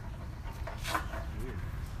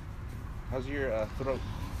 How's your throat?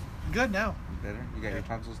 Good now. Better? You got your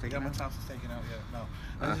tonsils taken Yeah, my out? tonsils taken out. Yeah, no.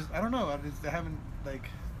 I don't know. I haven't like.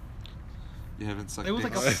 You haven't sucked It was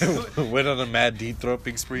dicks? like a. Went on a mad deep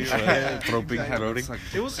thropping spree. Thropping, I haven't throating. sucked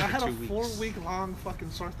It was. dicks I had for a 2 weeks. 4-week long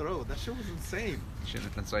fucking sore throat. That shit was insane.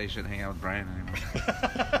 That's why you shouldn't hang out with Brian anymore.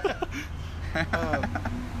 There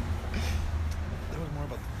was more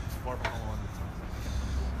about the Far From Home one.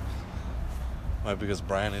 Why? Because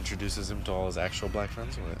Brian introduces him to all his actual black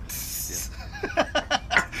friends. Or what?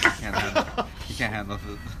 He can't handle it.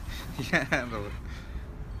 He can't handle it.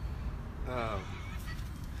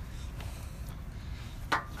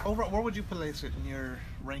 Overall, where would you place it in your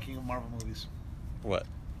ranking of Marvel movies? What?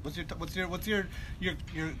 What's your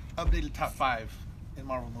updated top 5 in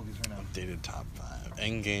Marvel movies right now? Updated top 5.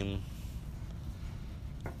 Endgame.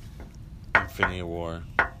 Infinity War.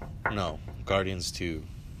 No. Guardians 2.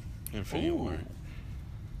 Infinity War.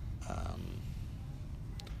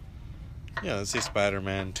 Yeah, let's say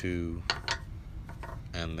Spider-Man 2.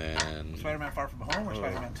 And then... Spider-Man Far From Home or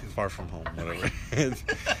Spider-Man 2? Far From Home, whatever.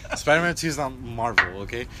 Spider-Man 2 is not Marvel,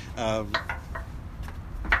 okay?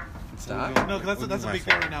 Stop. No, because that's a My big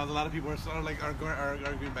thing fault. right now. A lot of people are sort of like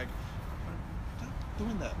arguing back. Stop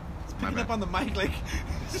doing that. It's My picking bad. up on the mic like.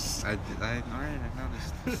 Alright, I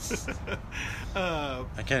noticed. I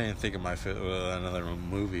can't even think of another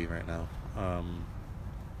movie right now.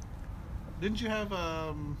 Didn't you have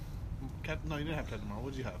no, you didn't have Captain Marvel.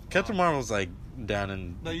 What did you have? Captain Marvel's like down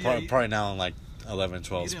in No, yeah, probably now in like 11,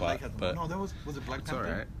 12 You didn't spot. like Captain But Marvel. No, was it Black It's Panther?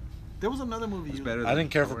 alright. There was another movie. It's you, better I didn't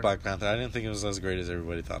care for Thor. Black Panther. I didn't think it was as great as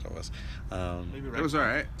everybody thought it was. Maybe It was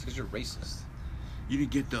alright. It's because you're racist. You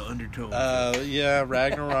didn't get the undertone. Yeah,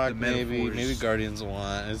 Ragnarok The maybe metaphors. Guardians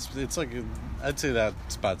 1. It's like I'd say that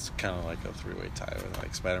spot's kind of like a 3-way tie with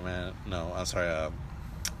like Spider-Man. No, I'm sorry.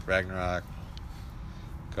 Ragnarok,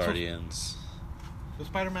 Guardians. So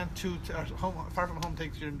Spider-Man 2, Far From Home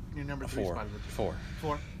takes your number 3 spot. is it? 4.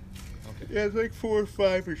 4. Okay. Yeah, it's like 4,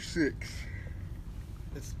 5, or 6.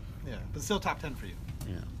 It's but still top 10 for you.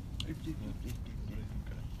 Yeah.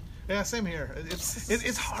 Yeah, same here.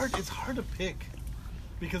 It's hard. It's hard to pick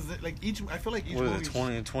because like I feel like each What movie. is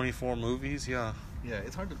it, 24 movies? Yeah. Yeah,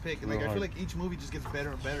 it's hard to pick. Real Like I hard. feel like each movie just gets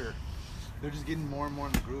better and better. They're just getting more and more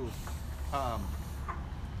in the groove.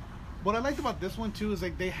 What I liked about this one too is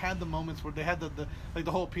like they had the moments where they had the like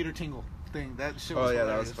the whole Peter Tingle thing. That shit was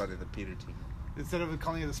hilarious. The Peter Tingle. Instead of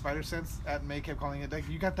calling it the Spider Sense, Aunt May kept calling it like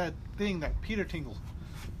you got that thing, that Peter Tingle.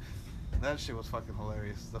 That shit was fucking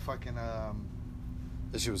hilarious. The fucking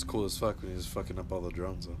That shit was cool as fuck when he was fucking up all the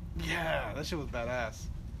drones though. yeah, that shit was badass.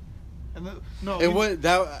 And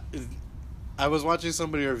I was watching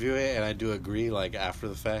somebody review it, and I do agree. Like after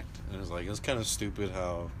the fact, and it was like it's kind of stupid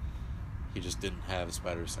how he just didn't have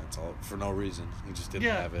Spider Sense for no reason. He just didn't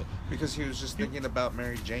have it. Because he was just thinking about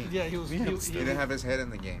Mary Jane. Yeah, he was. Yeah, but He didn't have his head in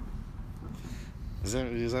the game. Is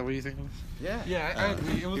that what you think? Yeah. Yeah, I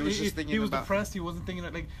agree. He was just thinking he was about- depressed. He wasn't thinking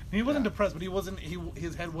that, like he wasn't depressed, but he wasn't.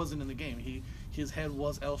 His head wasn't in the game. His head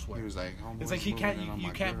was elsewhere. He was like, It's like you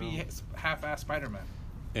can't be half-ass Spider-Man,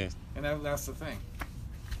 Yeah. and that's the thing.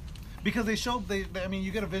 Because they showed I mean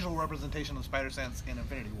you get a visual representation of Spider-Sense in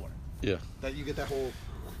Infinity War. Yeah. That you get that whole,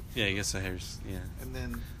 Yeah, I guess the hairs. Yeah. and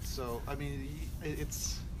then so I mean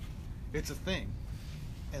it's a thing,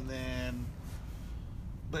 and then.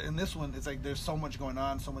 But in this one, it's like there's so much going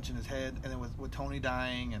on, so much in his head, and then with Tony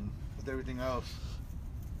dying and with everything else,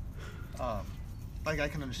 like I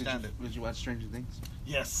can understand it. Did you watch Stranger Things?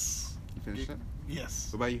 Yes. You finished it? Yes.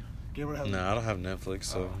 What about you? Gabriel has. No, I don't have Netflix,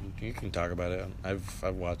 so you can talk about it. I've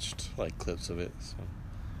watched like clips of it. So.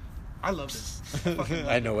 I love this. Fucking love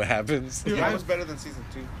I it. know what happens. Dude, Yeah, I- it was better than season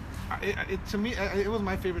 2. To me, it was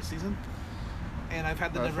my favorite season, and I've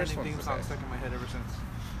had the The Never first Ending one's theme the song best. stuck in my head ever since.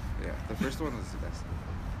 Yeah, the first one was the best.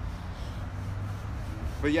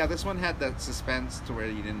 But yeah, this one had that suspense to where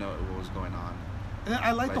you didn't know what was going on. And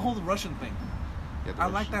I like the Like- whole Russian thing. Yeah, I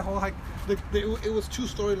like that whole like. It was 2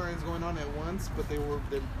 storylines going on at once, but they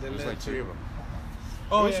There was led like to 3 of them.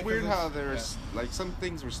 Oh, it was yeah, 'cause weird it's- how there's like some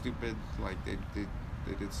things were stupid, like they did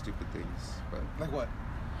stupid things, but Like what?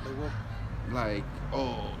 Like what? like,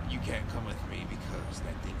 oh, you can't come with me because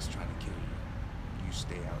that thing's trying to kill you. You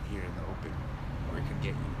stay out here in the open. or it can get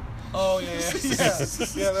you. Oh yeah,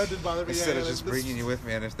 that did bother me. Instead yeah, of just bringing you with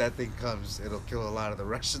me, and if that thing comes, it'll kill a lot of the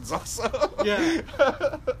Russians also. Yeah.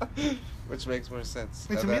 Which makes more sense.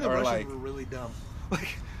 Like, to me, the Or Russians were really dumb. Like,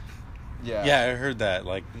 Yeah, I heard that.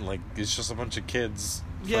 Like it's just a bunch of kids.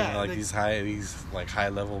 Yeah, from, they- these high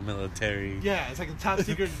level military. yeah, it's like a top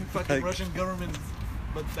secret fucking Like- Russian government,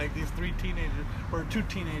 but like these two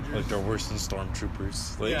teenagers. Like they're worse than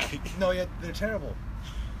stormtroopers. Like, Yeah, no, yeah, they're terrible.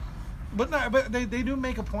 But no, but they do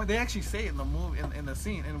make a point. They actually say it in the movie, in the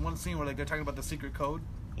scene, in one scene where like they're talking about the secret code.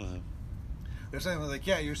 Mhm. They're saying like,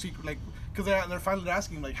 yeah, your secret, like, because they're finally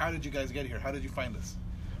asking like, how did you guys get here? How did you find us?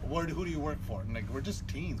 Who do you work for? And like, we're just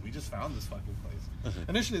teens. We just found this fucking place.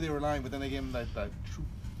 Initially they were lying, but then they gave them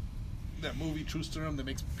that movie True Serum that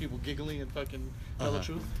makes people giggly and fucking tell the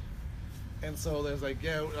truth. And so there's like,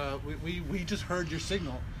 yeah, we just heard your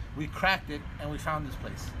signal. We cracked it and we found this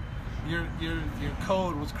place. Your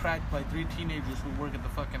code was cracked by 3 teenagers who work at the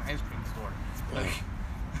fucking ice cream store. Like,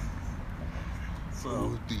 so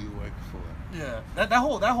Who do you work for? yeah, that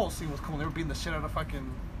whole scene was cool. They were beating the shit out of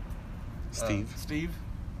fucking Steve.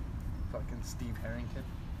 Fucking Steve Harrington.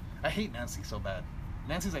 I hate Nancy so bad.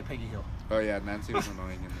 Nancy's like Peggy Hill. Oh yeah, Nancy was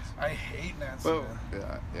annoying in this. I hate Nancy. Well, man.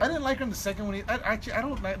 yeah. I didn't like her in the second one. I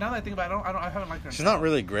don't like. Now that I think about it, I haven't liked her. In She's not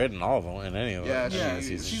really great in all of them, in any of Yeah, them. Yeah,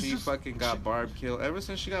 she she's just- fucking got Barb killed. Ever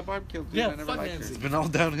since she got Barb killed, dude, Yeah, I never fuck liked Nancy. It's her. been all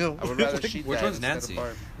downhill. I would rather she Which died one's instead Nancy? of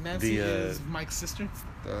Barb. Nancy the, is Mike's sister.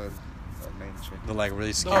 The main chick. The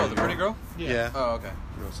really scary. Oh, the pretty girl? Yeah. Oh, okay.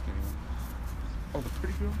 Real skinny one. Oh, the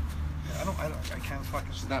pretty girl? Yeah, I can't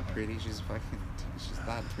fucking. She's not pretty. She's fucking. She's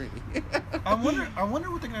not pretty. I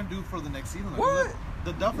wonder what they're gonna do for the next season. What?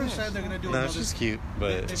 The Duffer Yeah, said they're gonna do No, another. she's cute,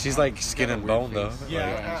 They- but she's like skin Got a and weird bone though. face.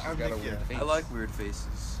 Yeah, she's I got a think, weird yeah. face. I like weird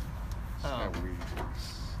faces. She's got weird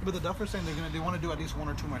face. But the Duffer saying they want to do at least 1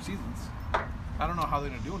 or 2 more seasons. I don't know how they're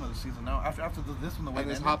gonna do another season now. After this one, the way And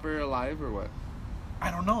it is ended, Hopper alive or what? I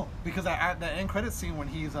don't know because at the end credit scene when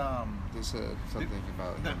he's They said something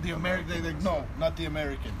about the American. They no, not the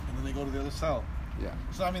American, and then they go to the other cell. Yeah.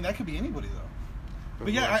 So I mean that could be anybody though.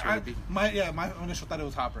 But who else would yeah, it be? my initial thought it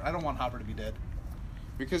was Hopper. I don't want Hopper to be dead.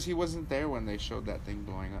 Because he wasn't there when they showed that thing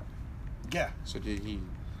blowing up. Yeah. So did he?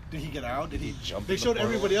 Did he get out? Did he jump They in the showed portal?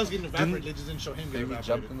 everybody else getting evaporated. They just didn't show him get Maybe he evaporated.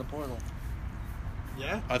 jumped in the portal.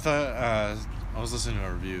 Yeah. I thought I was listening to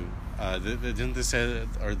a review. Didn't they say,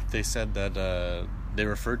 or they said that they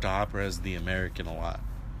referred to Hopper as the American a lot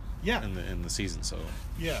Yeah. in the season. So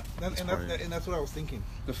Yeah. That's probably- And that's what I was thinking.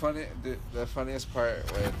 The funniest part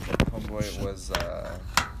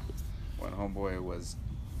when Homeboy was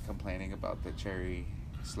complaining about the cherry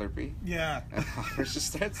Slurpee. Yeah. And Hopper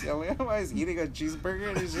just starts yelling at him while he's eating a cheeseburger,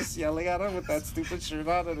 and he's just yelling at him with that stupid shirt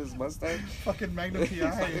on and his mustache. Fucking Magnum He's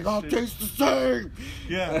PI. like, and "It all shit. tastes the same."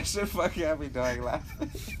 Yeah. That shit fucking had me dying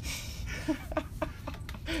laughing.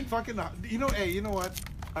 Fucking, hey, you know what?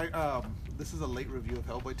 This is a late review of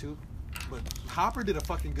Hellboy 2, but Hopper did a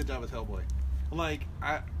fucking good job as Hellboy. Like,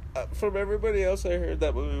 From everybody else, I heard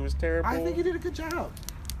that movie was terrible. I think he did a good job.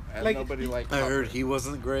 And like, nobody liked I heard Hopper. he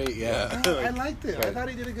wasn't great. Yeah. I liked it. I Right. thought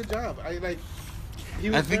he did a good job. He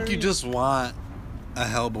was I think very- you just want a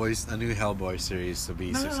new Hellboy series to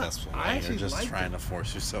be No, successful. I Like, actually you're just liked trying it. to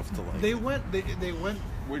force yourself to like. They it. went.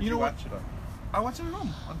 Where'd you know what? watch it on? I watched it at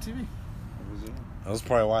home on TV. What was it? That was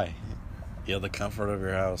probably why. You had the comfort of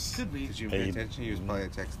your house. Could be. Did you pay Hey. attention? He was probably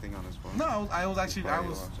texting on his phone. No, I was actually Probably I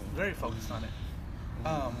was watching. very focused on it.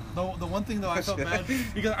 The one thing though I felt bad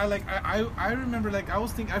because I remember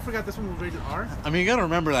I forgot this one was rated R. I mean, you gotta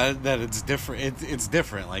remember that it's different. It's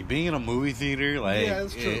different. Like being in a movie theater, like Yeah,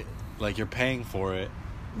 that's true. like you're paying for it.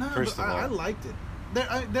 No, First but of all. I liked it.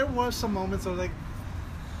 There was some moments of like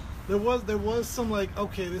there was some like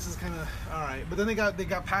okay this is kind of all right, but then they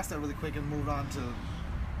got past that really quick and moved on to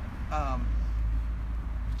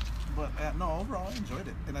but no overall I enjoyed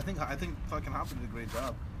it and I think fucking Hopper did a great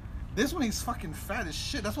job. This one he's fucking fat as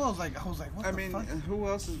shit. That's what I was like what I the mean, fuck? who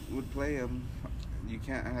else would play him? You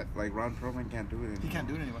can't like Ron Perlman can't do it anymore. He can't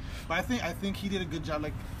do it anymore. But I think he did a good job.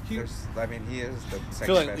 Like he, He is the I second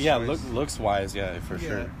feel like best yeah, choice. looks wise, yeah, for yeah.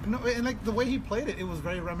 sure. No, and like the way he played it, it was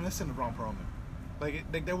very reminiscent of Ron Perlman.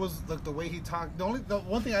 Like there was like the way he talked. The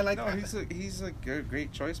one thing I like. No, he's a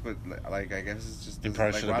great choice, but like I guess it's just He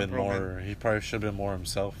probably like should have Ron been Perlman. more. He probably should have been more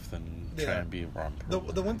himself than Yeah. trying to be Ron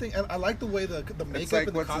Perlman. the one thing I like the way the makeup It's like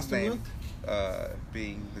and the what's his costume name? looked.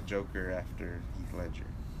 Being the Joker after Heath Ledger,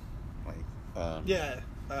 like Yeah,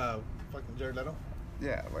 fucking Jared Leto.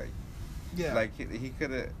 yeah, like Yeah, like he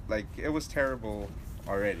could have like it was terrible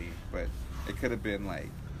already, but it could have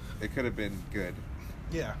been good,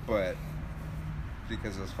 yeah. but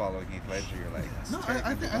because it was following Heath Ledger, you're like, it's No, I terrible.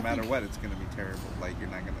 think- no I matter think- what, it's gonna be terrible. Like you're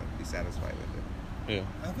not gonna be satisfied with it. Yeah.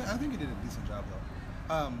 I think he did a decent job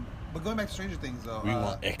though. But going back to Stranger Things though, We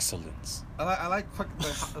want excellence. I like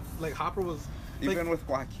like Hopper was like, Even with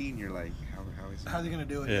Joaquin, you're like, how is he? how's he gonna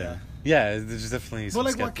do it? Yeah. Yeah, there's definitely But some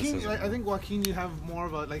like Joaquin, skepticism. I think Joaquin, you have more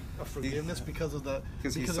of a forgiveness because of the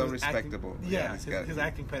Because he's of so his acting- respectable. Yeah, Yeah, his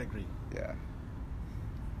acting pedigree. Yeah.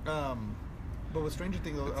 But with Stranger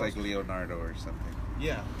Things, It's like Leonardo or something.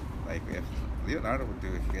 yeah, Like, if Leonardo would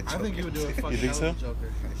do it, he gets I think he would do a fucking You think hell of a so? Joker.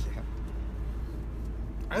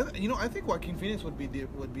 Yeah. I think Joaquin Phoenix would be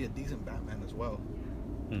a decent Batman as well.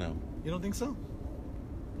 No. You don't think so?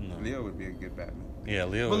 No. Leo would be a good Batman. Yeah,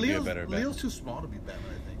 Leo But would be a Leo's, better Batman. Leo's too small to be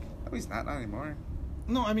Batman, I think. Oh, he's not anymore.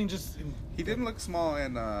 No, I mean just. He didn't look small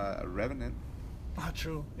in Revenant, Ah,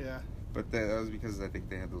 true. Yeah. but that was because I think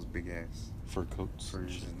they had those big ass Fur coats.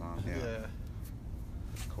 furs and all. Yeah. Yeah.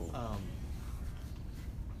 Cool. What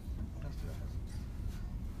else did I have?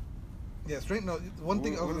 Yeah, straight. No, one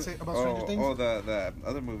thing I was gonna say about Stranger Things. Oh, the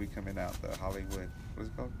other movie coming out, the Hollywood. What's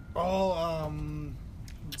it called?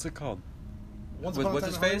 What's it called? Once With Upon a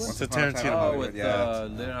what's Time his in face? Hollywood? It's a Upon a Time in Tarantino. Oh, Hollywood, with yeah.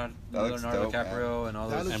 Leonardo, looks dope, DiCaprio man. and all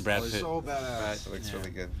That those. looks And Brad Pitt. so badass. It looks Yeah. really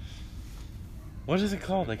good. What is it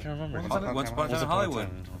called? I can't remember. Once Upon a Once Time Upon a Time in Once Upon a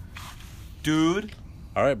Hollywood. Time. Dude.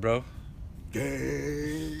 All right, bro.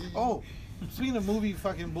 Oh, speaking of movie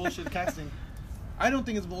fucking bullshit casting, I don't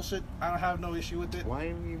think it's bullshit. I don't have no issue with it. Why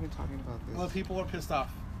are we even talking about this? Well, people are pissed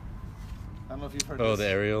off. I don't know if you've heard Oh, this. the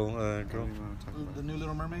Ariel I don't girl. even want to talk about The new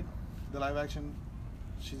Little Mermaid, the live action.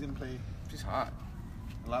 She's gonna play. She's hot.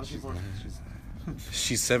 A lot of people.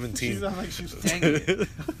 She's 17. She's not like she's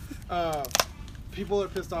people are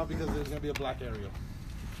pissed off because there's gonna be a black Ariel.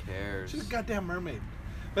 Who cares? She's a goddamn mermaid.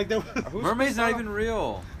 Like there. Mermaid's not even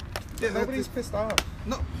real. Yeah, nobody's pissed off.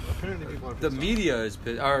 No, apparently people are pissed The off. media is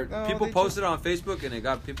pissed. Or No, people they posted on Facebook and it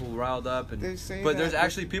got people riled up. They And say but there's that,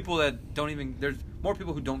 actually people that don't even. There's more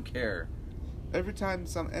people who don't care. Every time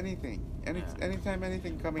anything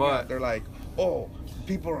coming But- out, they're like, "Oh,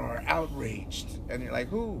 people are outraged," and you're like,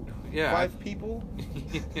 "Who? Yeah. 5 people?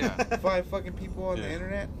 Yeah. 5 fucking people on the Yeah.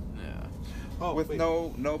 internet Yeah. Oh, with wait.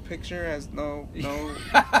 no picture, has no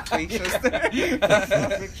faces there, no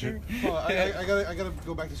picture." Hold on, I gotta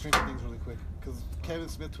go back to Stranger Things really quick because Kevin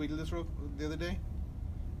Smith tweeted this the other day.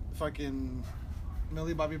 Fucking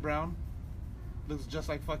Millie Bobby Brown looks just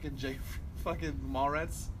like fucking fucking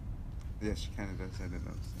Mallrats. Yeah, she kind of does. I didn't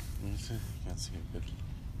notice that. Let me see. Can't see it good.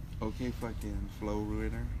 Okay, fucking flow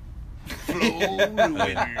ruiner.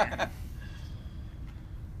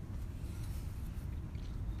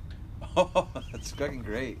 Oh, that's fucking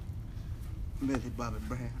great. Millie Bobby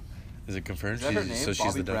Brown. Is it confirmed? Is that her name? So she's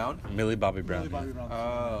Bobby the Brown? Millie Bobby Brown. Millie Bobby Brown.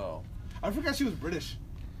 Oh. I forgot she was British,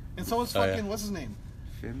 and so was Oh, yeah. fucking what's his name?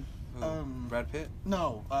 Finn. Brad Pitt.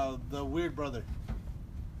 No, the weird brother.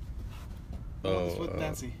 The one that's with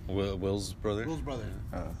Nancy. Will's brother. Will's brother.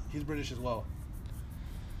 Oh. He's British as well.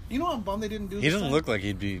 You know, I'm bummed they didn't do. He this doesn't time? look like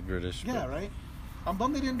he'd be British. Yeah, but- right. I'm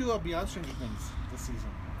bummed they didn't do a Beyond Stranger Things this season.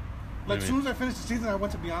 What Like, do as you soon as I finished the season, I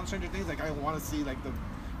went to Beyond Stranger Things. Like, I want to see like the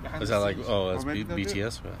behind Is the that like? scenes. Oh, that's Or maybe they'll do it.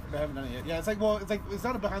 BTS. But They haven't done it yet. Yeah, it's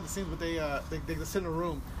not a behind the scenes, but they just sit in a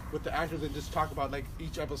room with the actors and just talk about like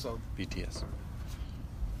each episode. BTS.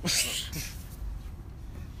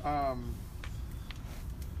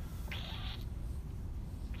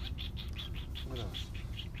 What else?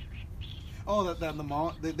 Oh, that the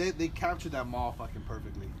mall. They captured that mall fucking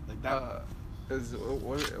perfectly. Like that. Is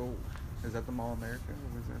that the Mall America?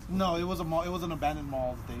 Or was that No, it was a mall. It was an abandoned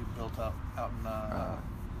mall that they built out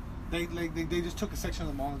in. They just took a section of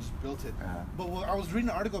the mall and just built it. But I was reading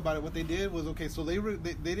an article about it. What they did was so they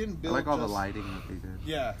didn't I build. like all the just- lighting that they did.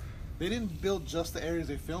 Yeah, they didn't build just the areas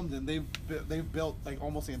they filmed in. They've built like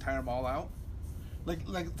almost the entire mall out. Like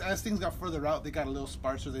as things got further out, they got a little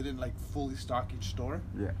sparser. They didn't like fully stock each store.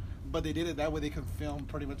 Yeah. But they did it that way. They could film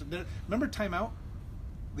pretty much. Remember Time Out,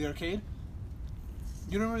 the arcade?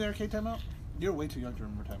 You remember the arcade Time Out? You're way too young to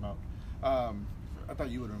remember Time Out. I thought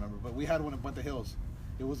you would remember, but we had one at Puente Hills.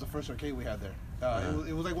 It was the first arcade we had there.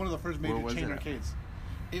 It was like one of the first major Where was chain it at? arcades.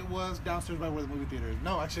 It was downstairs by where the movie theater is.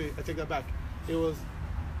 No, actually, I take that back. It was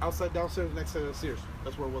outside downstairs next to Sears.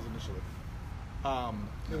 That's where it was initially.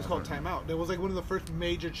 It was called Time Out. It was like one of the first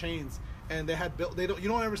major chains, and they had built. You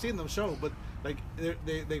don't ever see it in the show, but like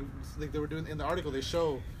they were doing in the article. They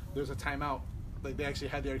show there's a Time Out. Like they actually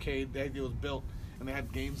had the arcade. It was built, and they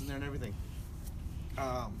had games in there and everything.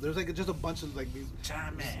 There's like just a bunch of like these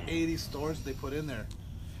 80 stores they put in there.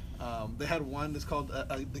 They had one that's called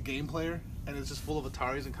the Game Player, and it's just full of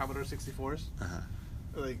Ataris and Commodore 64s.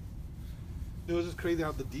 Like it was just crazy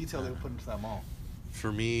how the detail they would put into that mall.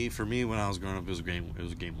 For me, when I was growing up, it was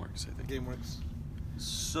GameWorks. I think. GameWorks.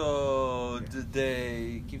 So, did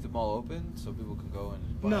they keep them all open so people can go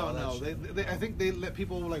and buy all that No. shit? They I think they let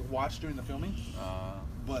people like watch during the filming.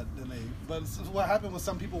 But then what happened was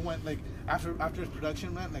some people went like after its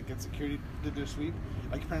production went like and security did their sweep.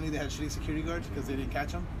 Like apparently they had shitty security guards because they didn't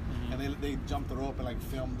catch them, and they jumped the rope and like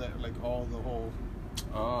filmed that like all the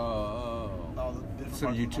different Some parts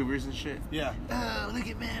of the YouTubers and shit. Yeah. Oh, look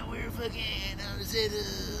at man, we're fucking on the set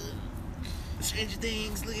of Stranger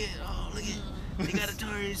Things. Look at, they got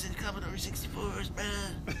Ataris and Commodore 64s,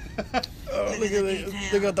 bruh. Oh, look at it.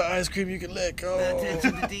 They got the ice cream you can lick.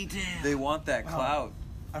 Attention to detail. They want that clout.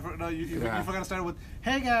 You forgot to start with,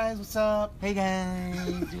 hey guys, what's up? Hey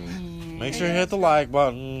guys. Make sure you hit the like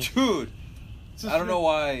button. Dude, I don't know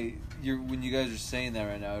why when you guys are saying that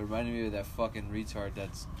right now, it reminded me of that fucking retard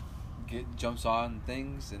that's jumps on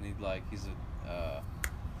things and he's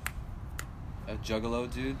a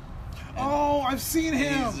juggalo dude. Oh, I've seen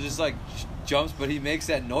him. He's just like jumps, but he makes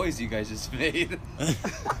that noise you guys just made.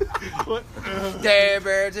 What? And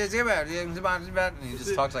he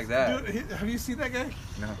just talks like that. Dude, have you seen that guy?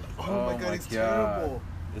 No. Oh my god, he's terrible.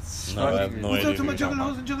 It's No, I have no What's idea. up to my who you're talking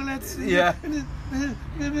juggalos and juggalettes? Yeah.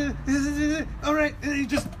 All right, and he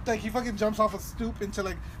just like he fucking jumps off a stoop into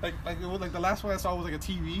like the last one I saw was like a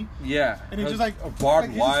TV, Yeah. and he just like a barbed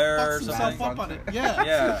like, he wire or just fucks something. himself up on it. Yeah,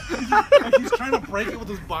 Yeah. like he's trying to break it with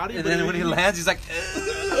his body, And but then when he lands, he's like,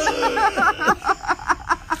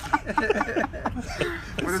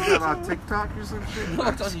 What is that on TikTok or some shit? no,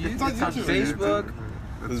 it's on YouTube. It's on It's on YouTube. Facebook.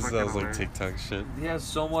 That's This fucking sounds like hilarious. TikTok shit. He has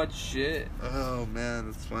so much shit. Oh man,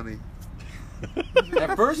 that's funny.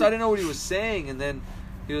 At first, I didn't know what he was saying, and then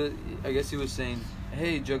I guess he was saying,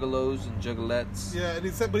 "Hey, juggalos and juggalettes." yeah,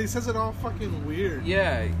 and but he says it all fucking weird.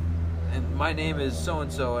 Yeah, and my name is so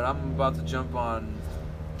and so, and I'm about to jump on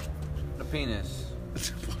a penis,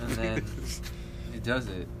 and then he does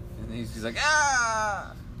it, and he's like,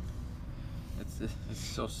 "Ah!" It's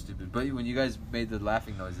so stupid. But when you guys made the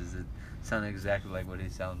laughing noises, it sounded exactly like what he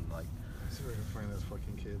sounded like. Let's see if I can find this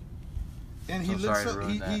fucking kid. And he So looks sorry to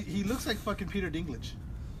ruin that. he looks like fucking Peter Dinklage.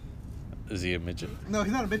 Is he a midget? No,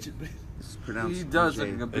 he's not a midget. But It's pronounced He does Jay.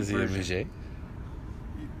 look like a big Is he a version. midget?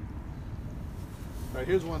 all right,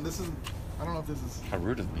 here's one. This is I don't know if this is How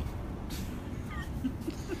rude of me.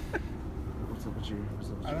 What's up with you?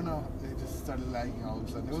 I don't know. They just started lagging all of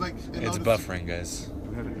a sudden. It was like It's buffering, guys.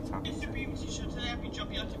 We had a good time. Mr. Beavis, you should today be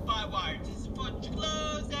jumping onto by wire. This is for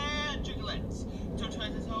juggalos and juggalettes. Don't try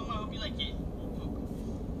this at home. I hope you like it.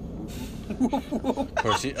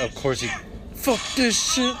 Of course he. Fuck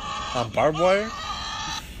this shit on barbed wire.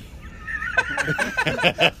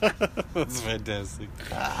 That's fantastic.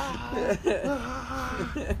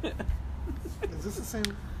 Is this the same?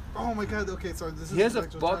 Oh my god. Okay, so this is. He has a the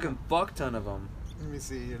actual fucking channel. fuck ton of them. Let me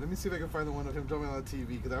see here. Let me see if I can find the one of him jumping on the TV.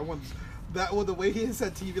 Because that one, the way he hits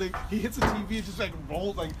that TV, like he hits the TV, it just like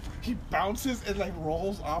rolls, like he bounces and like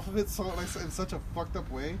rolls off of it, so like in such a fucked up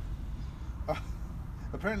way.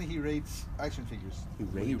 Apparently, he rapes action figures.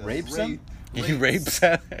 He rapes them? He rapes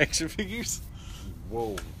action figures.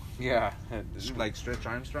 Whoa. Yeah. Like Stretch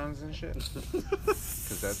Armstrongs and shit?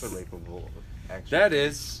 Because that's a rapeable action. That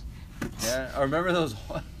is. Yeah. I remember those.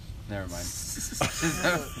 Never mind. That's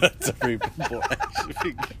a rapeable action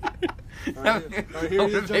figure. Alright, here I he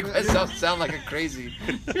would is make jumping- myself sound like a crazy.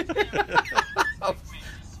 This is for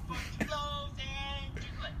juggalos and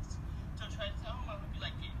juggalettes. Don't try this at home. I hope you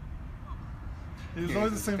like it. He's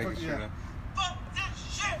always the same Take fucking. your shirt Yeah. off. Fuck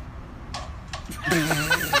this shit.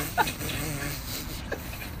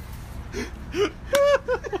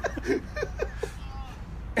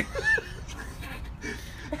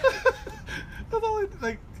 That's all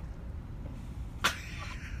like.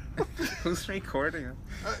 Who's recording him?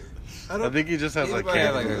 I think he just has like Yeah,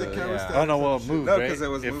 camera. like the camera yeah. stand Oh no, or well, it some shit. moved, No, right? 'cause it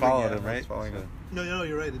was moving, followed yeah, him, it right? was following him. No,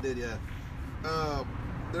 you're right. It did, yeah.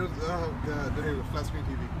 There's oh god, there was flat screen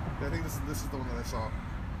TV. I think this is the one that I saw.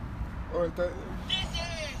 Or that,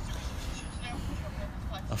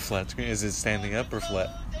 A flat screen? Is it standing up or flat?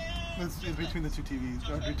 it's between the two TVs,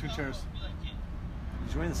 or between chairs.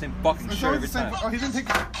 He's wearing the same fucking It's shirt always every the same. time. Oh, he didn't take.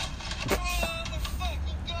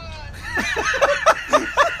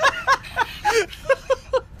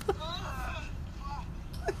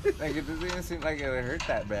 Like, it doesn't even seem like it would hurt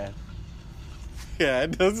that bad. Yeah,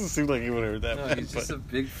 it doesn't seem like he would hurt that No, bad. he's just but a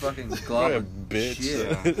big fucking what glob a of bitch.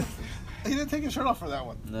 shit. He didn't take his shirt off for that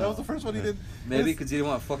one. No. That was the first one he did. Maybe It's- because he didn't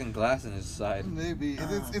want fucking glass in his side. Maybe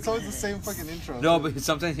it's always the same fucking intro. No, but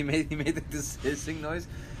sometimes he made this hissing noise.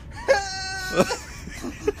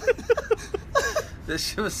 This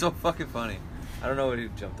shit was so fucking funny. I don't know what he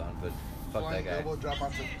jumped on, but fuck that Flying guy. elbow drop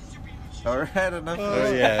onto. Alright, enough.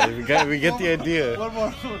 Oh yeah, we get the idea. One more.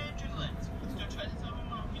 Juggalettes. Don't try this at home.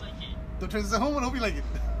 Don't try this at home. I hope you like it.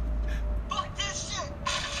 Fuck this shit!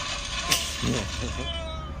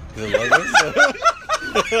 The logos?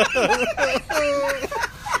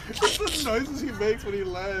 The noises he makes when he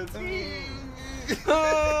lands.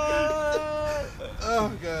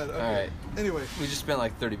 Oh god. Okay. All right. Anyway, We just spent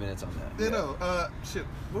like 30 minutes on that. you know, shit.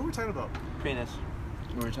 What were we talking about? Penis.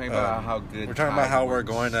 We were talking about how good. We're talking about how we're works.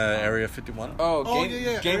 going to Area 51. Oh, Oh, game,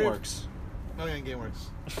 yeah, GameWorks. Oh yeah, GameWorks.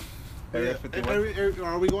 Area Yeah, 51.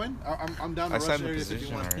 are we going? I'm down to I rush signed the Area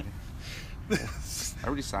position 51. already. I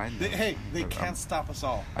already signed. They, them. hey, they But, can't stop us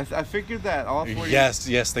all. I figured that all 40.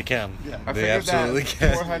 Yes, they can. Yeah. I They figured absolutely that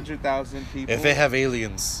can. 400,000 people. If they have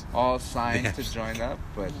aliens. all signed They to join up,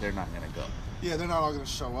 but they're not gonna go. Yeah, they're not all gonna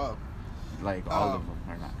show up. Like all of them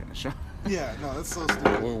are not gonna show. Yeah, no, that's so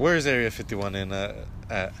stupid. Where is Area 51 in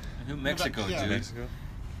at New Mexico, Yeah. dude. Mexico?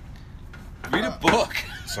 Read a book.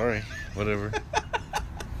 Sorry, whatever.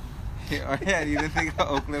 Oh yeah, you didn't think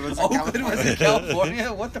Oakland was in Oakland was in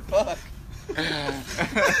California? What the fuck?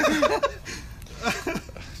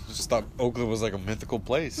 Just thought Oakland was like a mythical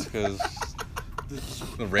place because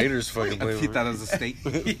the Raiders fucking play. He thought it was a state.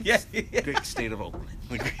 Yeah. Great state of Oakland.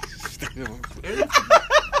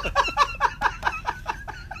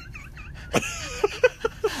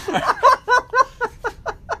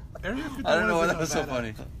 Area 51 I don't know why is in that was so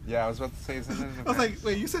Nevada. funny. Yeah, I was about to say something. I was like,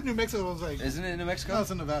 wait, you said New Mexico. I was like, Isn't it in New Mexico? no,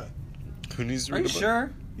 it's in Nevada. Who needs to Are read you a book?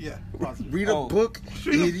 sure? Yeah, positive. read Oh. a book,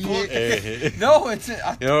 idiot. Hey. No, it's in.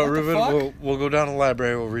 You know what, what the Ruben? fuck? We'll go down to the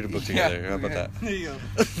library. We'll read a book Yeah, together. How about okay. that? There you go.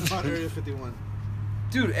 It's about Area 51.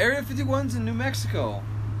 Dude, Area 51's in New Mexico.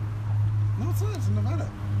 No, it's not. It's in Nevada.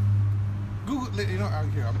 Google. You know, out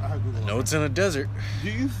here. I have Google. No, it's in a desert.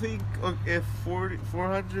 Do you think if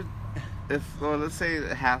 400, let's say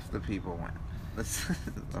half the people went,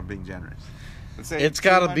 I'm being generous. Let's say It's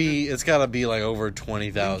gotta 200 be like over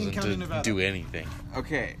 20,000 Lincoln County, to Nevada. do anything.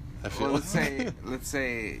 Okay, I feel- well, let's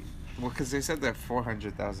say, well, because they said that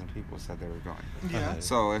 400,000 people said they were going. Yeah.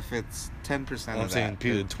 So if it's 10% I'm of saying that,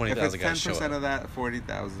 people- if 20,000 guys it's show 10% up. of that,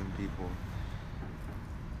 40,000 people.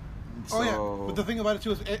 Oh yeah. But the thing about it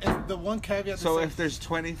too is the one caveat. So that if there's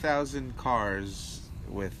 20,000 cars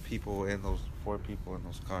with people in those 4 people in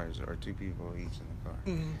those cars, or 2 people each in the car,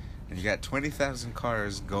 Mhm. and you got 20,000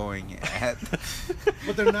 cars going at,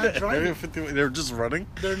 but they're not Area driving. 51, they're just running.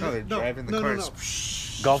 They're no, they're driving the no,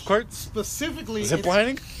 cars. no. Golf carts. Specifically, Zip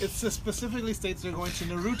lining. It specifically states they're going to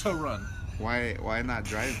Naruto Run. Why not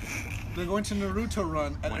drive? They're going to Naruto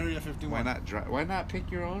Run at Area 51. Why not drive? Why not pick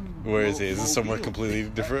your own? Where is it? Is it somewhere mobile? completely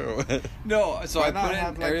different? No, so Why I not put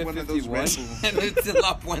have, in like, Area one of those 51, Red Bulls? and it's in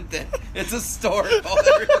La Puente. It's a store called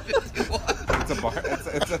Area 51. It's a bar.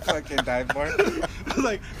 It's a fucking dive bar.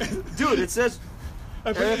 like, Dude, it says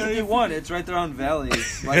I put Area in 51. It's right there on Valley,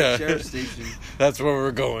 by Yeah. the sheriff's station. That's where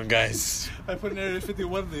we're going, guys. I put in Area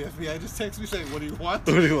 51. The FBI just texted me saying, "What do you want?"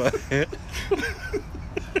 What do you want?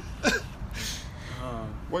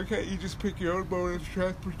 Why can't you just pick your own mode of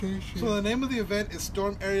transportation? So the name of the event is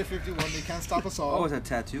Storm Area 51. They can't stop us all. Oh, it's a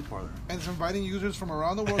tattoo parlor. And it's inviting users from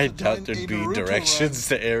around the world I to doubt join there'd a be Naruto directions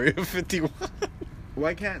to Area 51.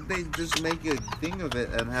 Why can't they just make a thing of it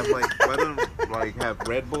and have like why don't like have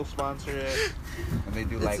Red Bull sponsor it and they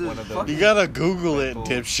do like a one of those fucking- You gotta Google it, Red Bull.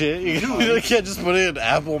 dipshit. You can't just put it in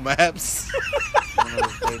Apple Maps. one of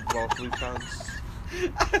those Red Bull flute tongues.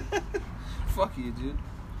 Fuck you, dude.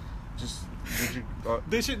 Just did you? Run.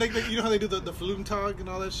 They should, like, you know how they do the Flugentag and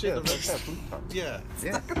all that shit? Yeah, The- like that flute tongues. yeah.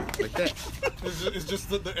 Yeah, like that. It's just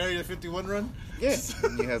the Area 51 run. Yeah,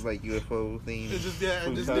 and you have like UFO themes. It's just, yeah, and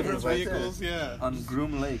flute just tongues different like vehicles, yeah. On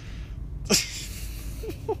Groom Lake.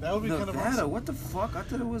 That would be kind of Nevada, awesome. what the fuck? I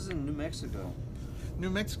thought it was in New Mexico. New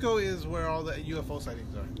Mexico is where all the UFO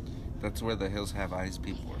sightings are. That's where the Hills Have Eyes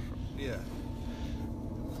people are from. Yeah.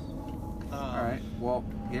 Alright, well,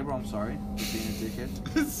 Gabriel, I'm sorry for being a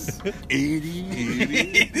dickhead.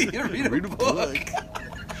 Idiot. Read a book.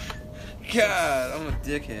 God, I'm a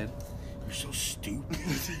dickhead. You're so stupid.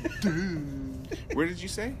 Where did you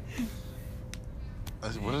say?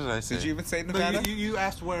 What did I say? Did you even say No, Nevada? you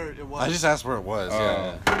asked where it was. I just asked where it was.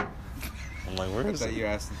 Oh. Yeah. I'm like, where I is thought it? you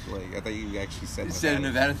asked. Like, I thought you actually said You Nevada. said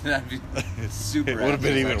Nevada, then I'd be super It would have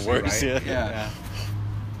been even actually worse. right. Yeah. Yeah.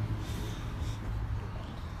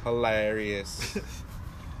 Hilarious.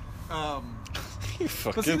 You see,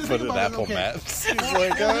 fucking the put thing in about it, Apple okay. Maps. He's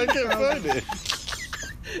like, oh, I can't find it.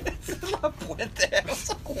 La Puente. I was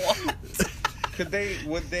like, what? Could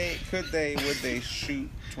they shoot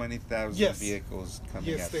 20,000 Yes. vehicles coming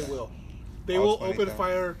Yes, at they them? will. They All will 20,000. open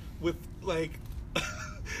fire with, like,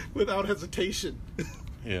 without hesitation.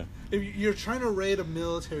 Yeah. If you're trying to raid a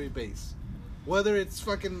military base, whether it's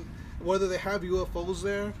fucking whether they have UFOs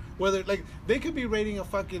there, whether like they could be raiding a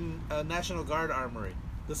fucking National Guard armory.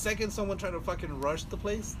 The second someone tried to fucking rush the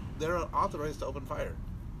place, they're authorized to open fire.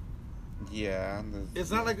 Yeah.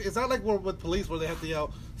 It's not like we're with police where they have to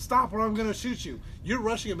yell, "Stop, or I'm gonna shoot you." You're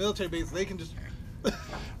rushing a military base; they can just.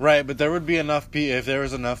 Right, but there would be enough if there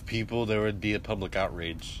was enough people, there would be a public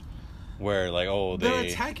outrage. Where they're they're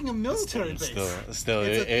attacking a military base. Still,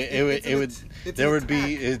 there would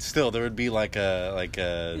be like a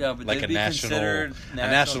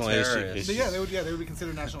national issue. Yeah, they would be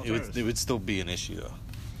considered national terrorists. It would still be an issue though.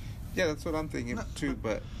 Yeah, that's what I'm thinking too.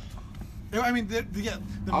 But I mean, the media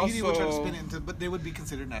would try to spin it into, but they would be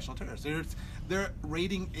considered national terrorists. They're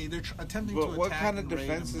raiding. They're attempting to attack. But what kind of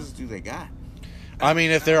defenses do they got? I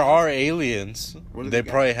mean, if there are aliens, they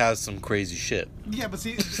probably have some crazy shit. Yeah, but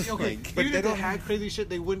see, okay, but even if they had crazy shit,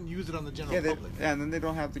 they wouldn't use it on the general public. Yeah, and then they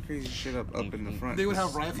don't have the crazy shit up in the front. They would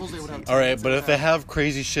have rifles. They would have. All right, but if they have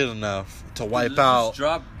crazy shit enough to wipe out, just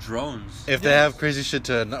drop drones. If they have crazy shit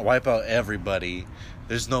to wipe out everybody,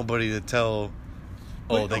 there's nobody to tell.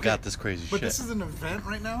 Oh, they got this crazy shit. But this is an event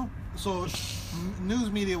right now, so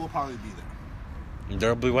news media will probably be there.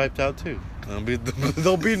 They'll be wiped out too.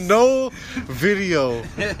 There'll be no video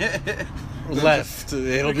left.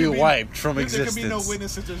 It'll be wiped from existence. There can be no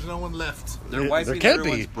witnesses. There's no one left. They're wiping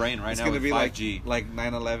everyone's brain right now. It's going to be 5G. like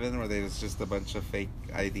 9/11, where there was just a bunch of fake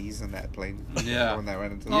IDs in that plane. Yeah. When that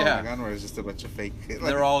ran into the Pentagon, where it was just a bunch of fake.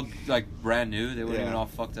 They're all like brand new. They weren't even all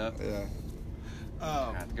fucked up. Yeah.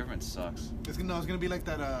 God, the government sucks. It's gonna be like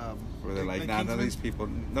that. Where they're like, nah, none of these people,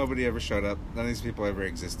 nobody ever showed up. None of these people ever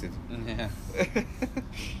existed. Yeah.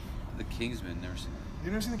 The Kingsman, never seen that.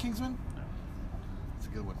 You never seen The Kingsman? No. It's a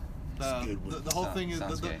good one. The whole thing is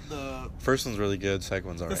the first one's really good. Second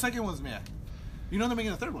one's alright. The second one's meh. You know they're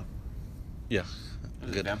making a third one. Yeah.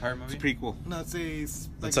 Is it a vampire movie? It's a prequel. No,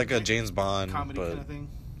 it's like a James Bond comedy but, kind of thing.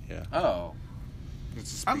 Yeah. Oh.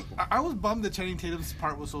 I was bummed that Channing Tatum's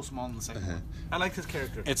part was so small in the second one. I liked his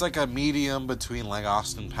character. It's like a medium between like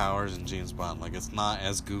Austin Powers and James Bond. Like it's not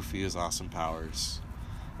as goofy as Austin Powers,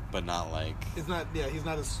 but not like. It's not. Yeah, he's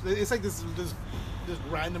not as. It's like this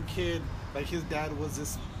random kid. Like his dad was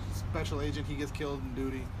this special agent. He gets killed in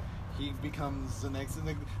duty. He becomes the next.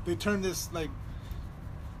 And they turn this like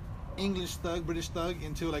English thug, British thug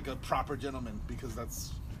into like a proper gentleman because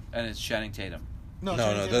that's. And it's Channing Tatum. No.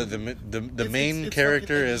 The main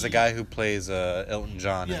character is a guy who plays Elton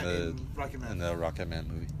John in the Rocket Man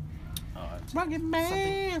movie. Oh, Rocket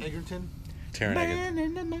Man. Egerton. Taron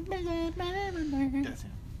Egerton. Yes.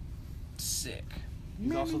 Sick.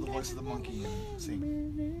 He's also the voice of the monkey in Sing.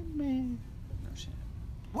 No shit.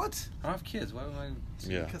 What? I don't have kids. Why would I?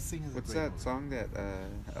 Yeah. Because Sing is What's that song that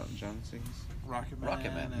Elton John sings? Rocket Man.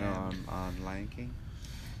 Rocket Man. No, on Lion King.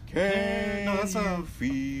 No, that's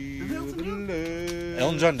feel the love?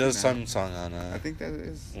 Elton John does some song on. I think that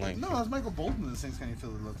is. Lion No, King. that's Michael Bolton that sings "Can You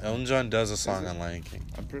Feel the Love?" Elton John does a song on Lion King.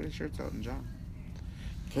 I'm pretty sure it's Elton John.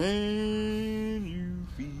 Can you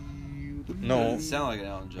feel the No. love? Doesn't sound like an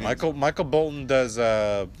Elton John. Michael Bolton does.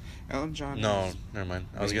 Elton John. No, does. never mind.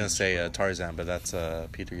 I was gonna say Tarzan, but that's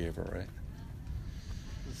Peter Gabriel, right?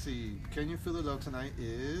 Let's see. "Can You Feel the Love Tonight"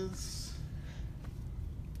 is.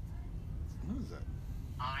 What is that?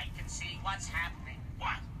 I can see what's happening.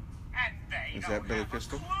 What? And they Is don't that Billy have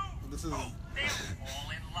Crystal? a clue. This is. They'll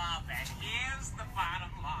fall in love, and here's the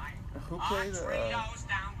bottom line. Who Our plays, trio's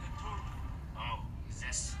down to two. Oh,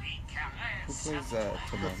 the sweet Who caress. plays Timon?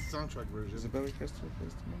 The soundtrack version. Is it Billy Crystal who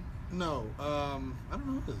plays Timon? No. I don't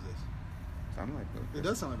know who is this. Sound like Billy It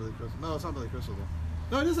Crystal. does sound like Billy Crystal. No, it's not Billy Crystal though.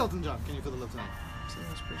 No, it is Elton John. "Can You Feel the Love Tonight?" See,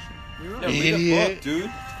 that's pretty sure. You're Yeah, right. read a Idiot. book,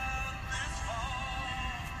 dude.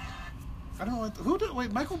 I don't know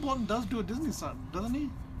wait, Michael Bolton does do a Disney song, doesn't he?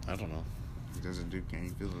 I don't know. He doesn't do Can You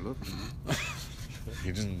Feel the Love?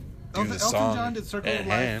 He didn't do Elton the song John did "Circle at of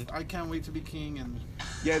Life." hand. "I Can't Wait to Be King" and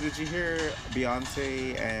Yeah, did you hear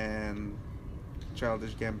Beyonce and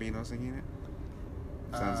Childish Gambino singing it?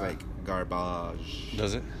 Sounds like garbage.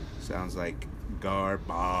 Does it? Sounds like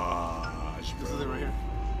garbage. this is it right here.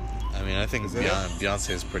 I mean, I think Is it? Beyonce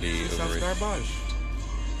is pretty It sounds overrated. garbage.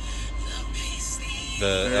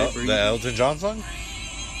 The Elton John song?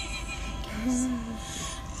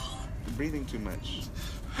 You're breathing too much.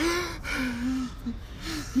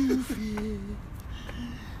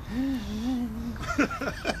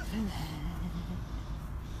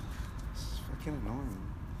 It's fucking annoying.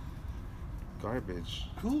 Garbage.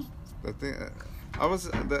 Who's The thing,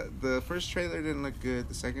 the first trailer didn't look good.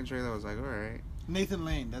 The second trailer I was like, all right. Nathan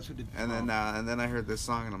Lane? That's who did. And then I heard this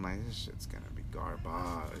song and I'm like, this shit's gonna be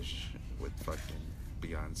garbage with fucking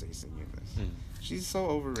Beyonce singing this. She's so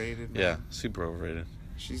overrated, man. Yeah, super overrated.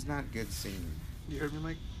 She's not good singing. You heard me,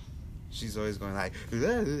 Mike? She's always going like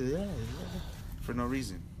for no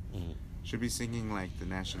reason. Mhm. Should be singing like the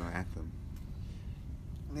national anthem.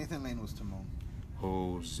 Nathan Lane was Timon.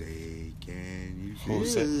 Jose, can you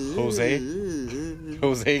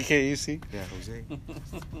Jose, can you see? Yeah, Jose.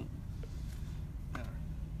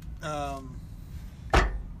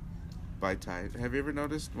 By Tide. Have you ever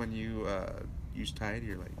noticed when you use Tide,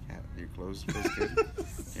 you're like your clothes feels good.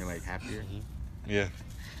 You're like happier. Yeah.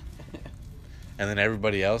 And then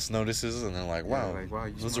everybody else notices, and they're like, Yeah, "Wow, like, wow,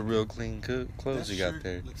 you those smell are real clean clothes That you got shirt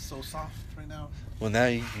there." looks so soft right now. Well,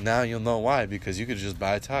 now you'll know why, because you could just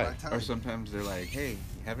buy a tie By Tide. Or sometimes they're like, "Hey,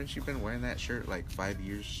 haven't you been wearing that shirt like 5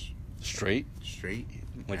 years straight, straight?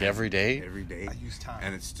 like And every day." Every day. I use Tide.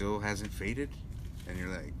 And it still hasn't faded. And you're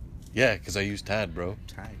like, Yeah, because I use Tide, bro.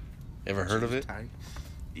 Tide. Ever heard of it? Tide.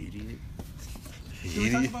 Idiot. Did we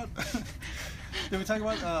talk about? Did we talk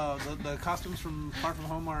about the costumes from Far From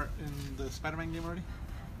Home are in the Spider-Man game already?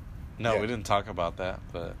 No, Yeah. we didn't talk about that,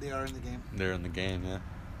 but They are in the game. they're in the game, yeah.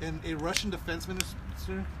 And a Russian defense minister,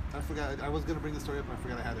 I forgot. I was gonna bring the story up, and I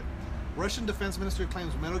forgot I had it. Russian defense minister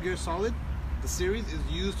claims Metal Gear Solid, the series, is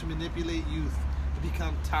used to manipulate youth to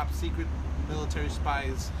become top secret military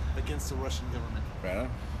spies against the Russian government. Right on.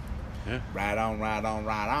 Yeah. Right on, right on,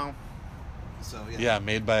 right on. So yeah. Yeah,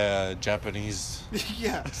 made by a Japanese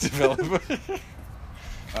Yeah. developer.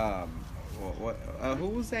 Who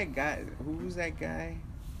was that guy?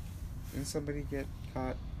 Didn't somebody get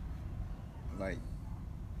caught, like,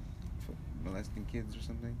 molesting kids or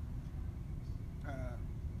something?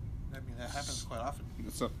 I mean, that happens quite often.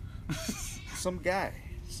 So, some guy,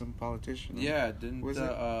 some politician. Yeah, didn't Was it?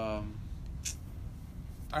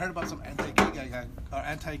 I heard about some anti-gay guy,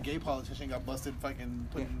 anti-gay politician got busted fucking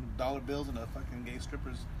putting dollar bills in a fucking gay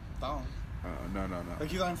stripper's thong. No. Like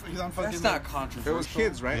he's on fucking. That's not It controversial. was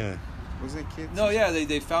kids, right? Yeah. Wasn't it kids? No, yeah,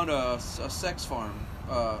 they found a sex farm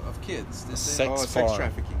of kids. Didn't they? Sex sex farm.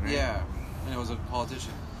 trafficking, right? Yeah, and it was a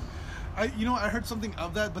politician. I heard something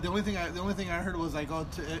of that, but the only thing I heard was like, oh,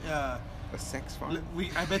 A sex farm.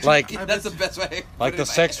 I bet you, Like- I That's bet the best way. Like the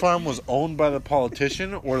sex farm was owned by the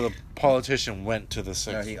politician, or the politician went to the No,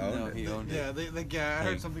 sex he farm? owned No, it. he owned it. Yeah, I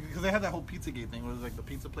heard something because they had that whole Pizzagate thing, where it was like the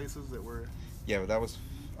pizza places that were. Yeah, but that was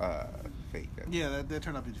fake. Yeah, that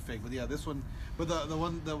turned out to be fake. But yeah, this one, but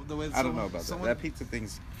the way I don't know about someone, that. That pizza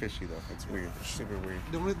thing's fishy though. It's weird. It's super weird.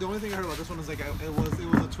 The only thing I heard about this one is like it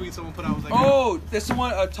was a tweet someone put out. Was like, Oh, that's the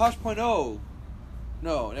one. Tosh.0.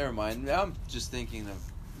 No, never mind. I'm just thinking of.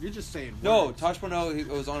 you're just saying. No, words. Tosh.0. He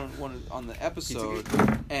was on the episode,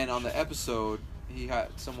 and on the episode he had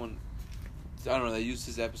someone. I don't know. They used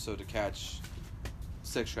his episode to catch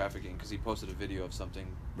sex trafficking because he posted a video of something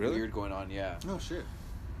Really? weird going on. Yeah, Oh shit.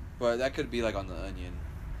 but that could be like on the Onion.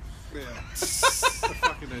 Yeah. The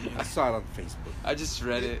fucking idiot. I saw it on Facebook. I just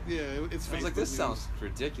read it. Yeah, it's. I was like, Facebook this news. sounds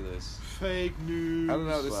ridiculous. fake news. I don't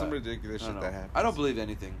know. There's But some ridiculous I shit don't that know. happens. I don't believe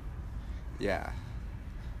anything. Yeah.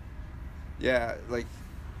 Yeah, like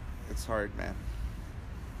it's hard, man.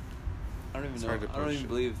 I don't even It's know. hard to I don't push even it.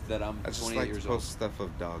 believe that I'm I just 28 like to years post old. stuff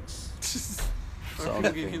of dogs. Or So- people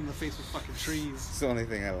get hit in the face with fucking trees. It's the only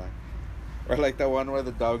thing I like. Or like that one where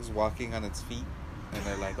the dog's walking on its feet, and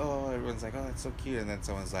they're like, "Oh," everyone's like, "Oh, that's so cute," and then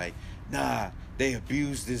someone's like, "Nah, they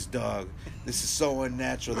abused this dog. This is so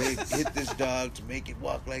unnatural. They hit this dog to make it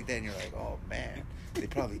walk like that." And you're like, "Oh man, they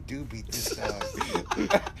probably do beat this dog."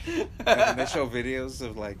 And then they show videos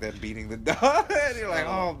of like them beating the dog, and you're like,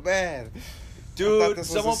 "Oh man." I thought Dude, this was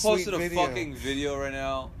someone a sweet posted a video. fucking video right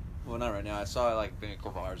now. Well, not right now. I saw it like maybe a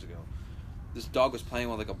couple hours ago. This dog was playing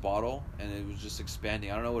with like a bottle, and it was just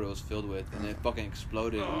expanding. I don't know what it was filled with, and it fucking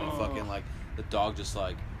exploded, and it fucking like the dog just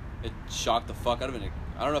like it shocked the fuck out of it.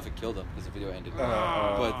 I don't know if it killed him because the video ended,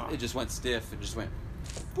 but it just went stiff and just went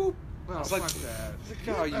boop. Oh, I was like, fuck that.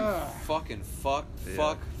 look how you fucking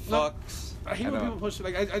fucks. No. I hate I when know. people push.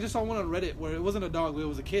 Like I just saw one on Reddit where it wasn't a dog, but it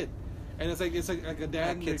was a kid, and it's like a dad Yeah,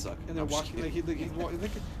 and, kids suck. and they're I'm just walking kidding. like he's walking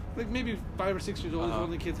like maybe 5 or 6 years old. He's Uh-huh.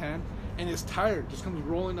 holding the kid's hand, and his tire just comes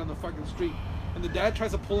rolling down the fucking street, and the dad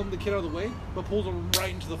tries to pull the kid out of the way, but pulls him right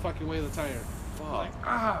into the fucking way of the tire. Fuck.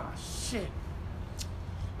 Like shit.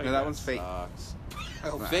 Like, No, that one's fake. Sucks.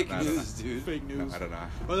 Oh, Fake I don't news, dude. fake No, news. I don't know.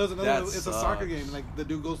 Well, there's another. That It's a soccer sucks. game. Like the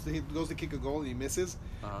dude goes to kick a goal and he misses,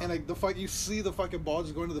 Uh-huh. and like you see the fucking ball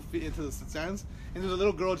just going into the stands, and there's a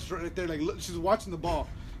little girl just right there, like look, she's watching the ball.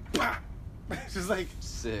 Bah! She's like,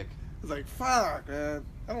 Sick. it's like fuck, man.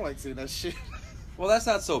 I don't like seeing that shit. Well, that's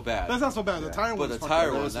not so bad. That's not so bad. The Yeah. tire but one. the is fucked tire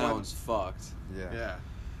up. one, There's that one's fucked. Yeah. Yeah.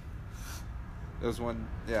 There's one.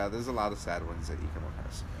 Yeah, there's a lot of sad ones that you come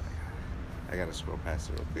across. I gotta scroll past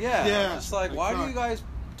it real quick. Yeah, Yeah. just like, Like, why do fuck. you guys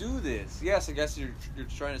do this? Yes, I guess you're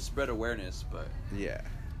trying to spread awareness, but Yeah.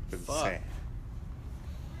 But it's Fuck. sad.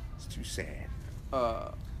 It's too sad. It's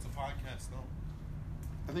a podcast, though.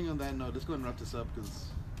 I think on that note, let's go and wrap this up because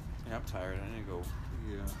Yeah, I'm tired. I need to go.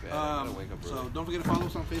 yeah. I gotta wake up early. So don't forget to follow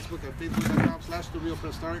us on Facebook at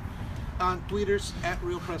facebook.com/TheRealPressStart. On Twitters at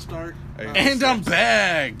RealPressStart. And I'm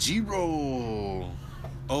back. G-roll.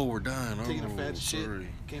 Oh, we're done. Taking a Oh, fat shit. sorry.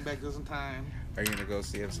 Came back just in time. Are you gonna go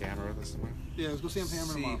see MC Hammer this month? Yeah, let's go see him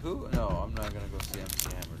Hammer See tomorrow. who? No, I'm not gonna go see MC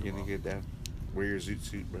Hammer. You gonna get that? Wear your zoot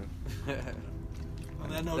suit, bro. On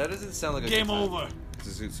that note, That doesn't sound like a game good time. over.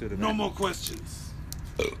 It's a zoot suit. No more questions.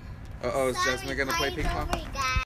 Uh oh, is Jasmine gonna play ping pong?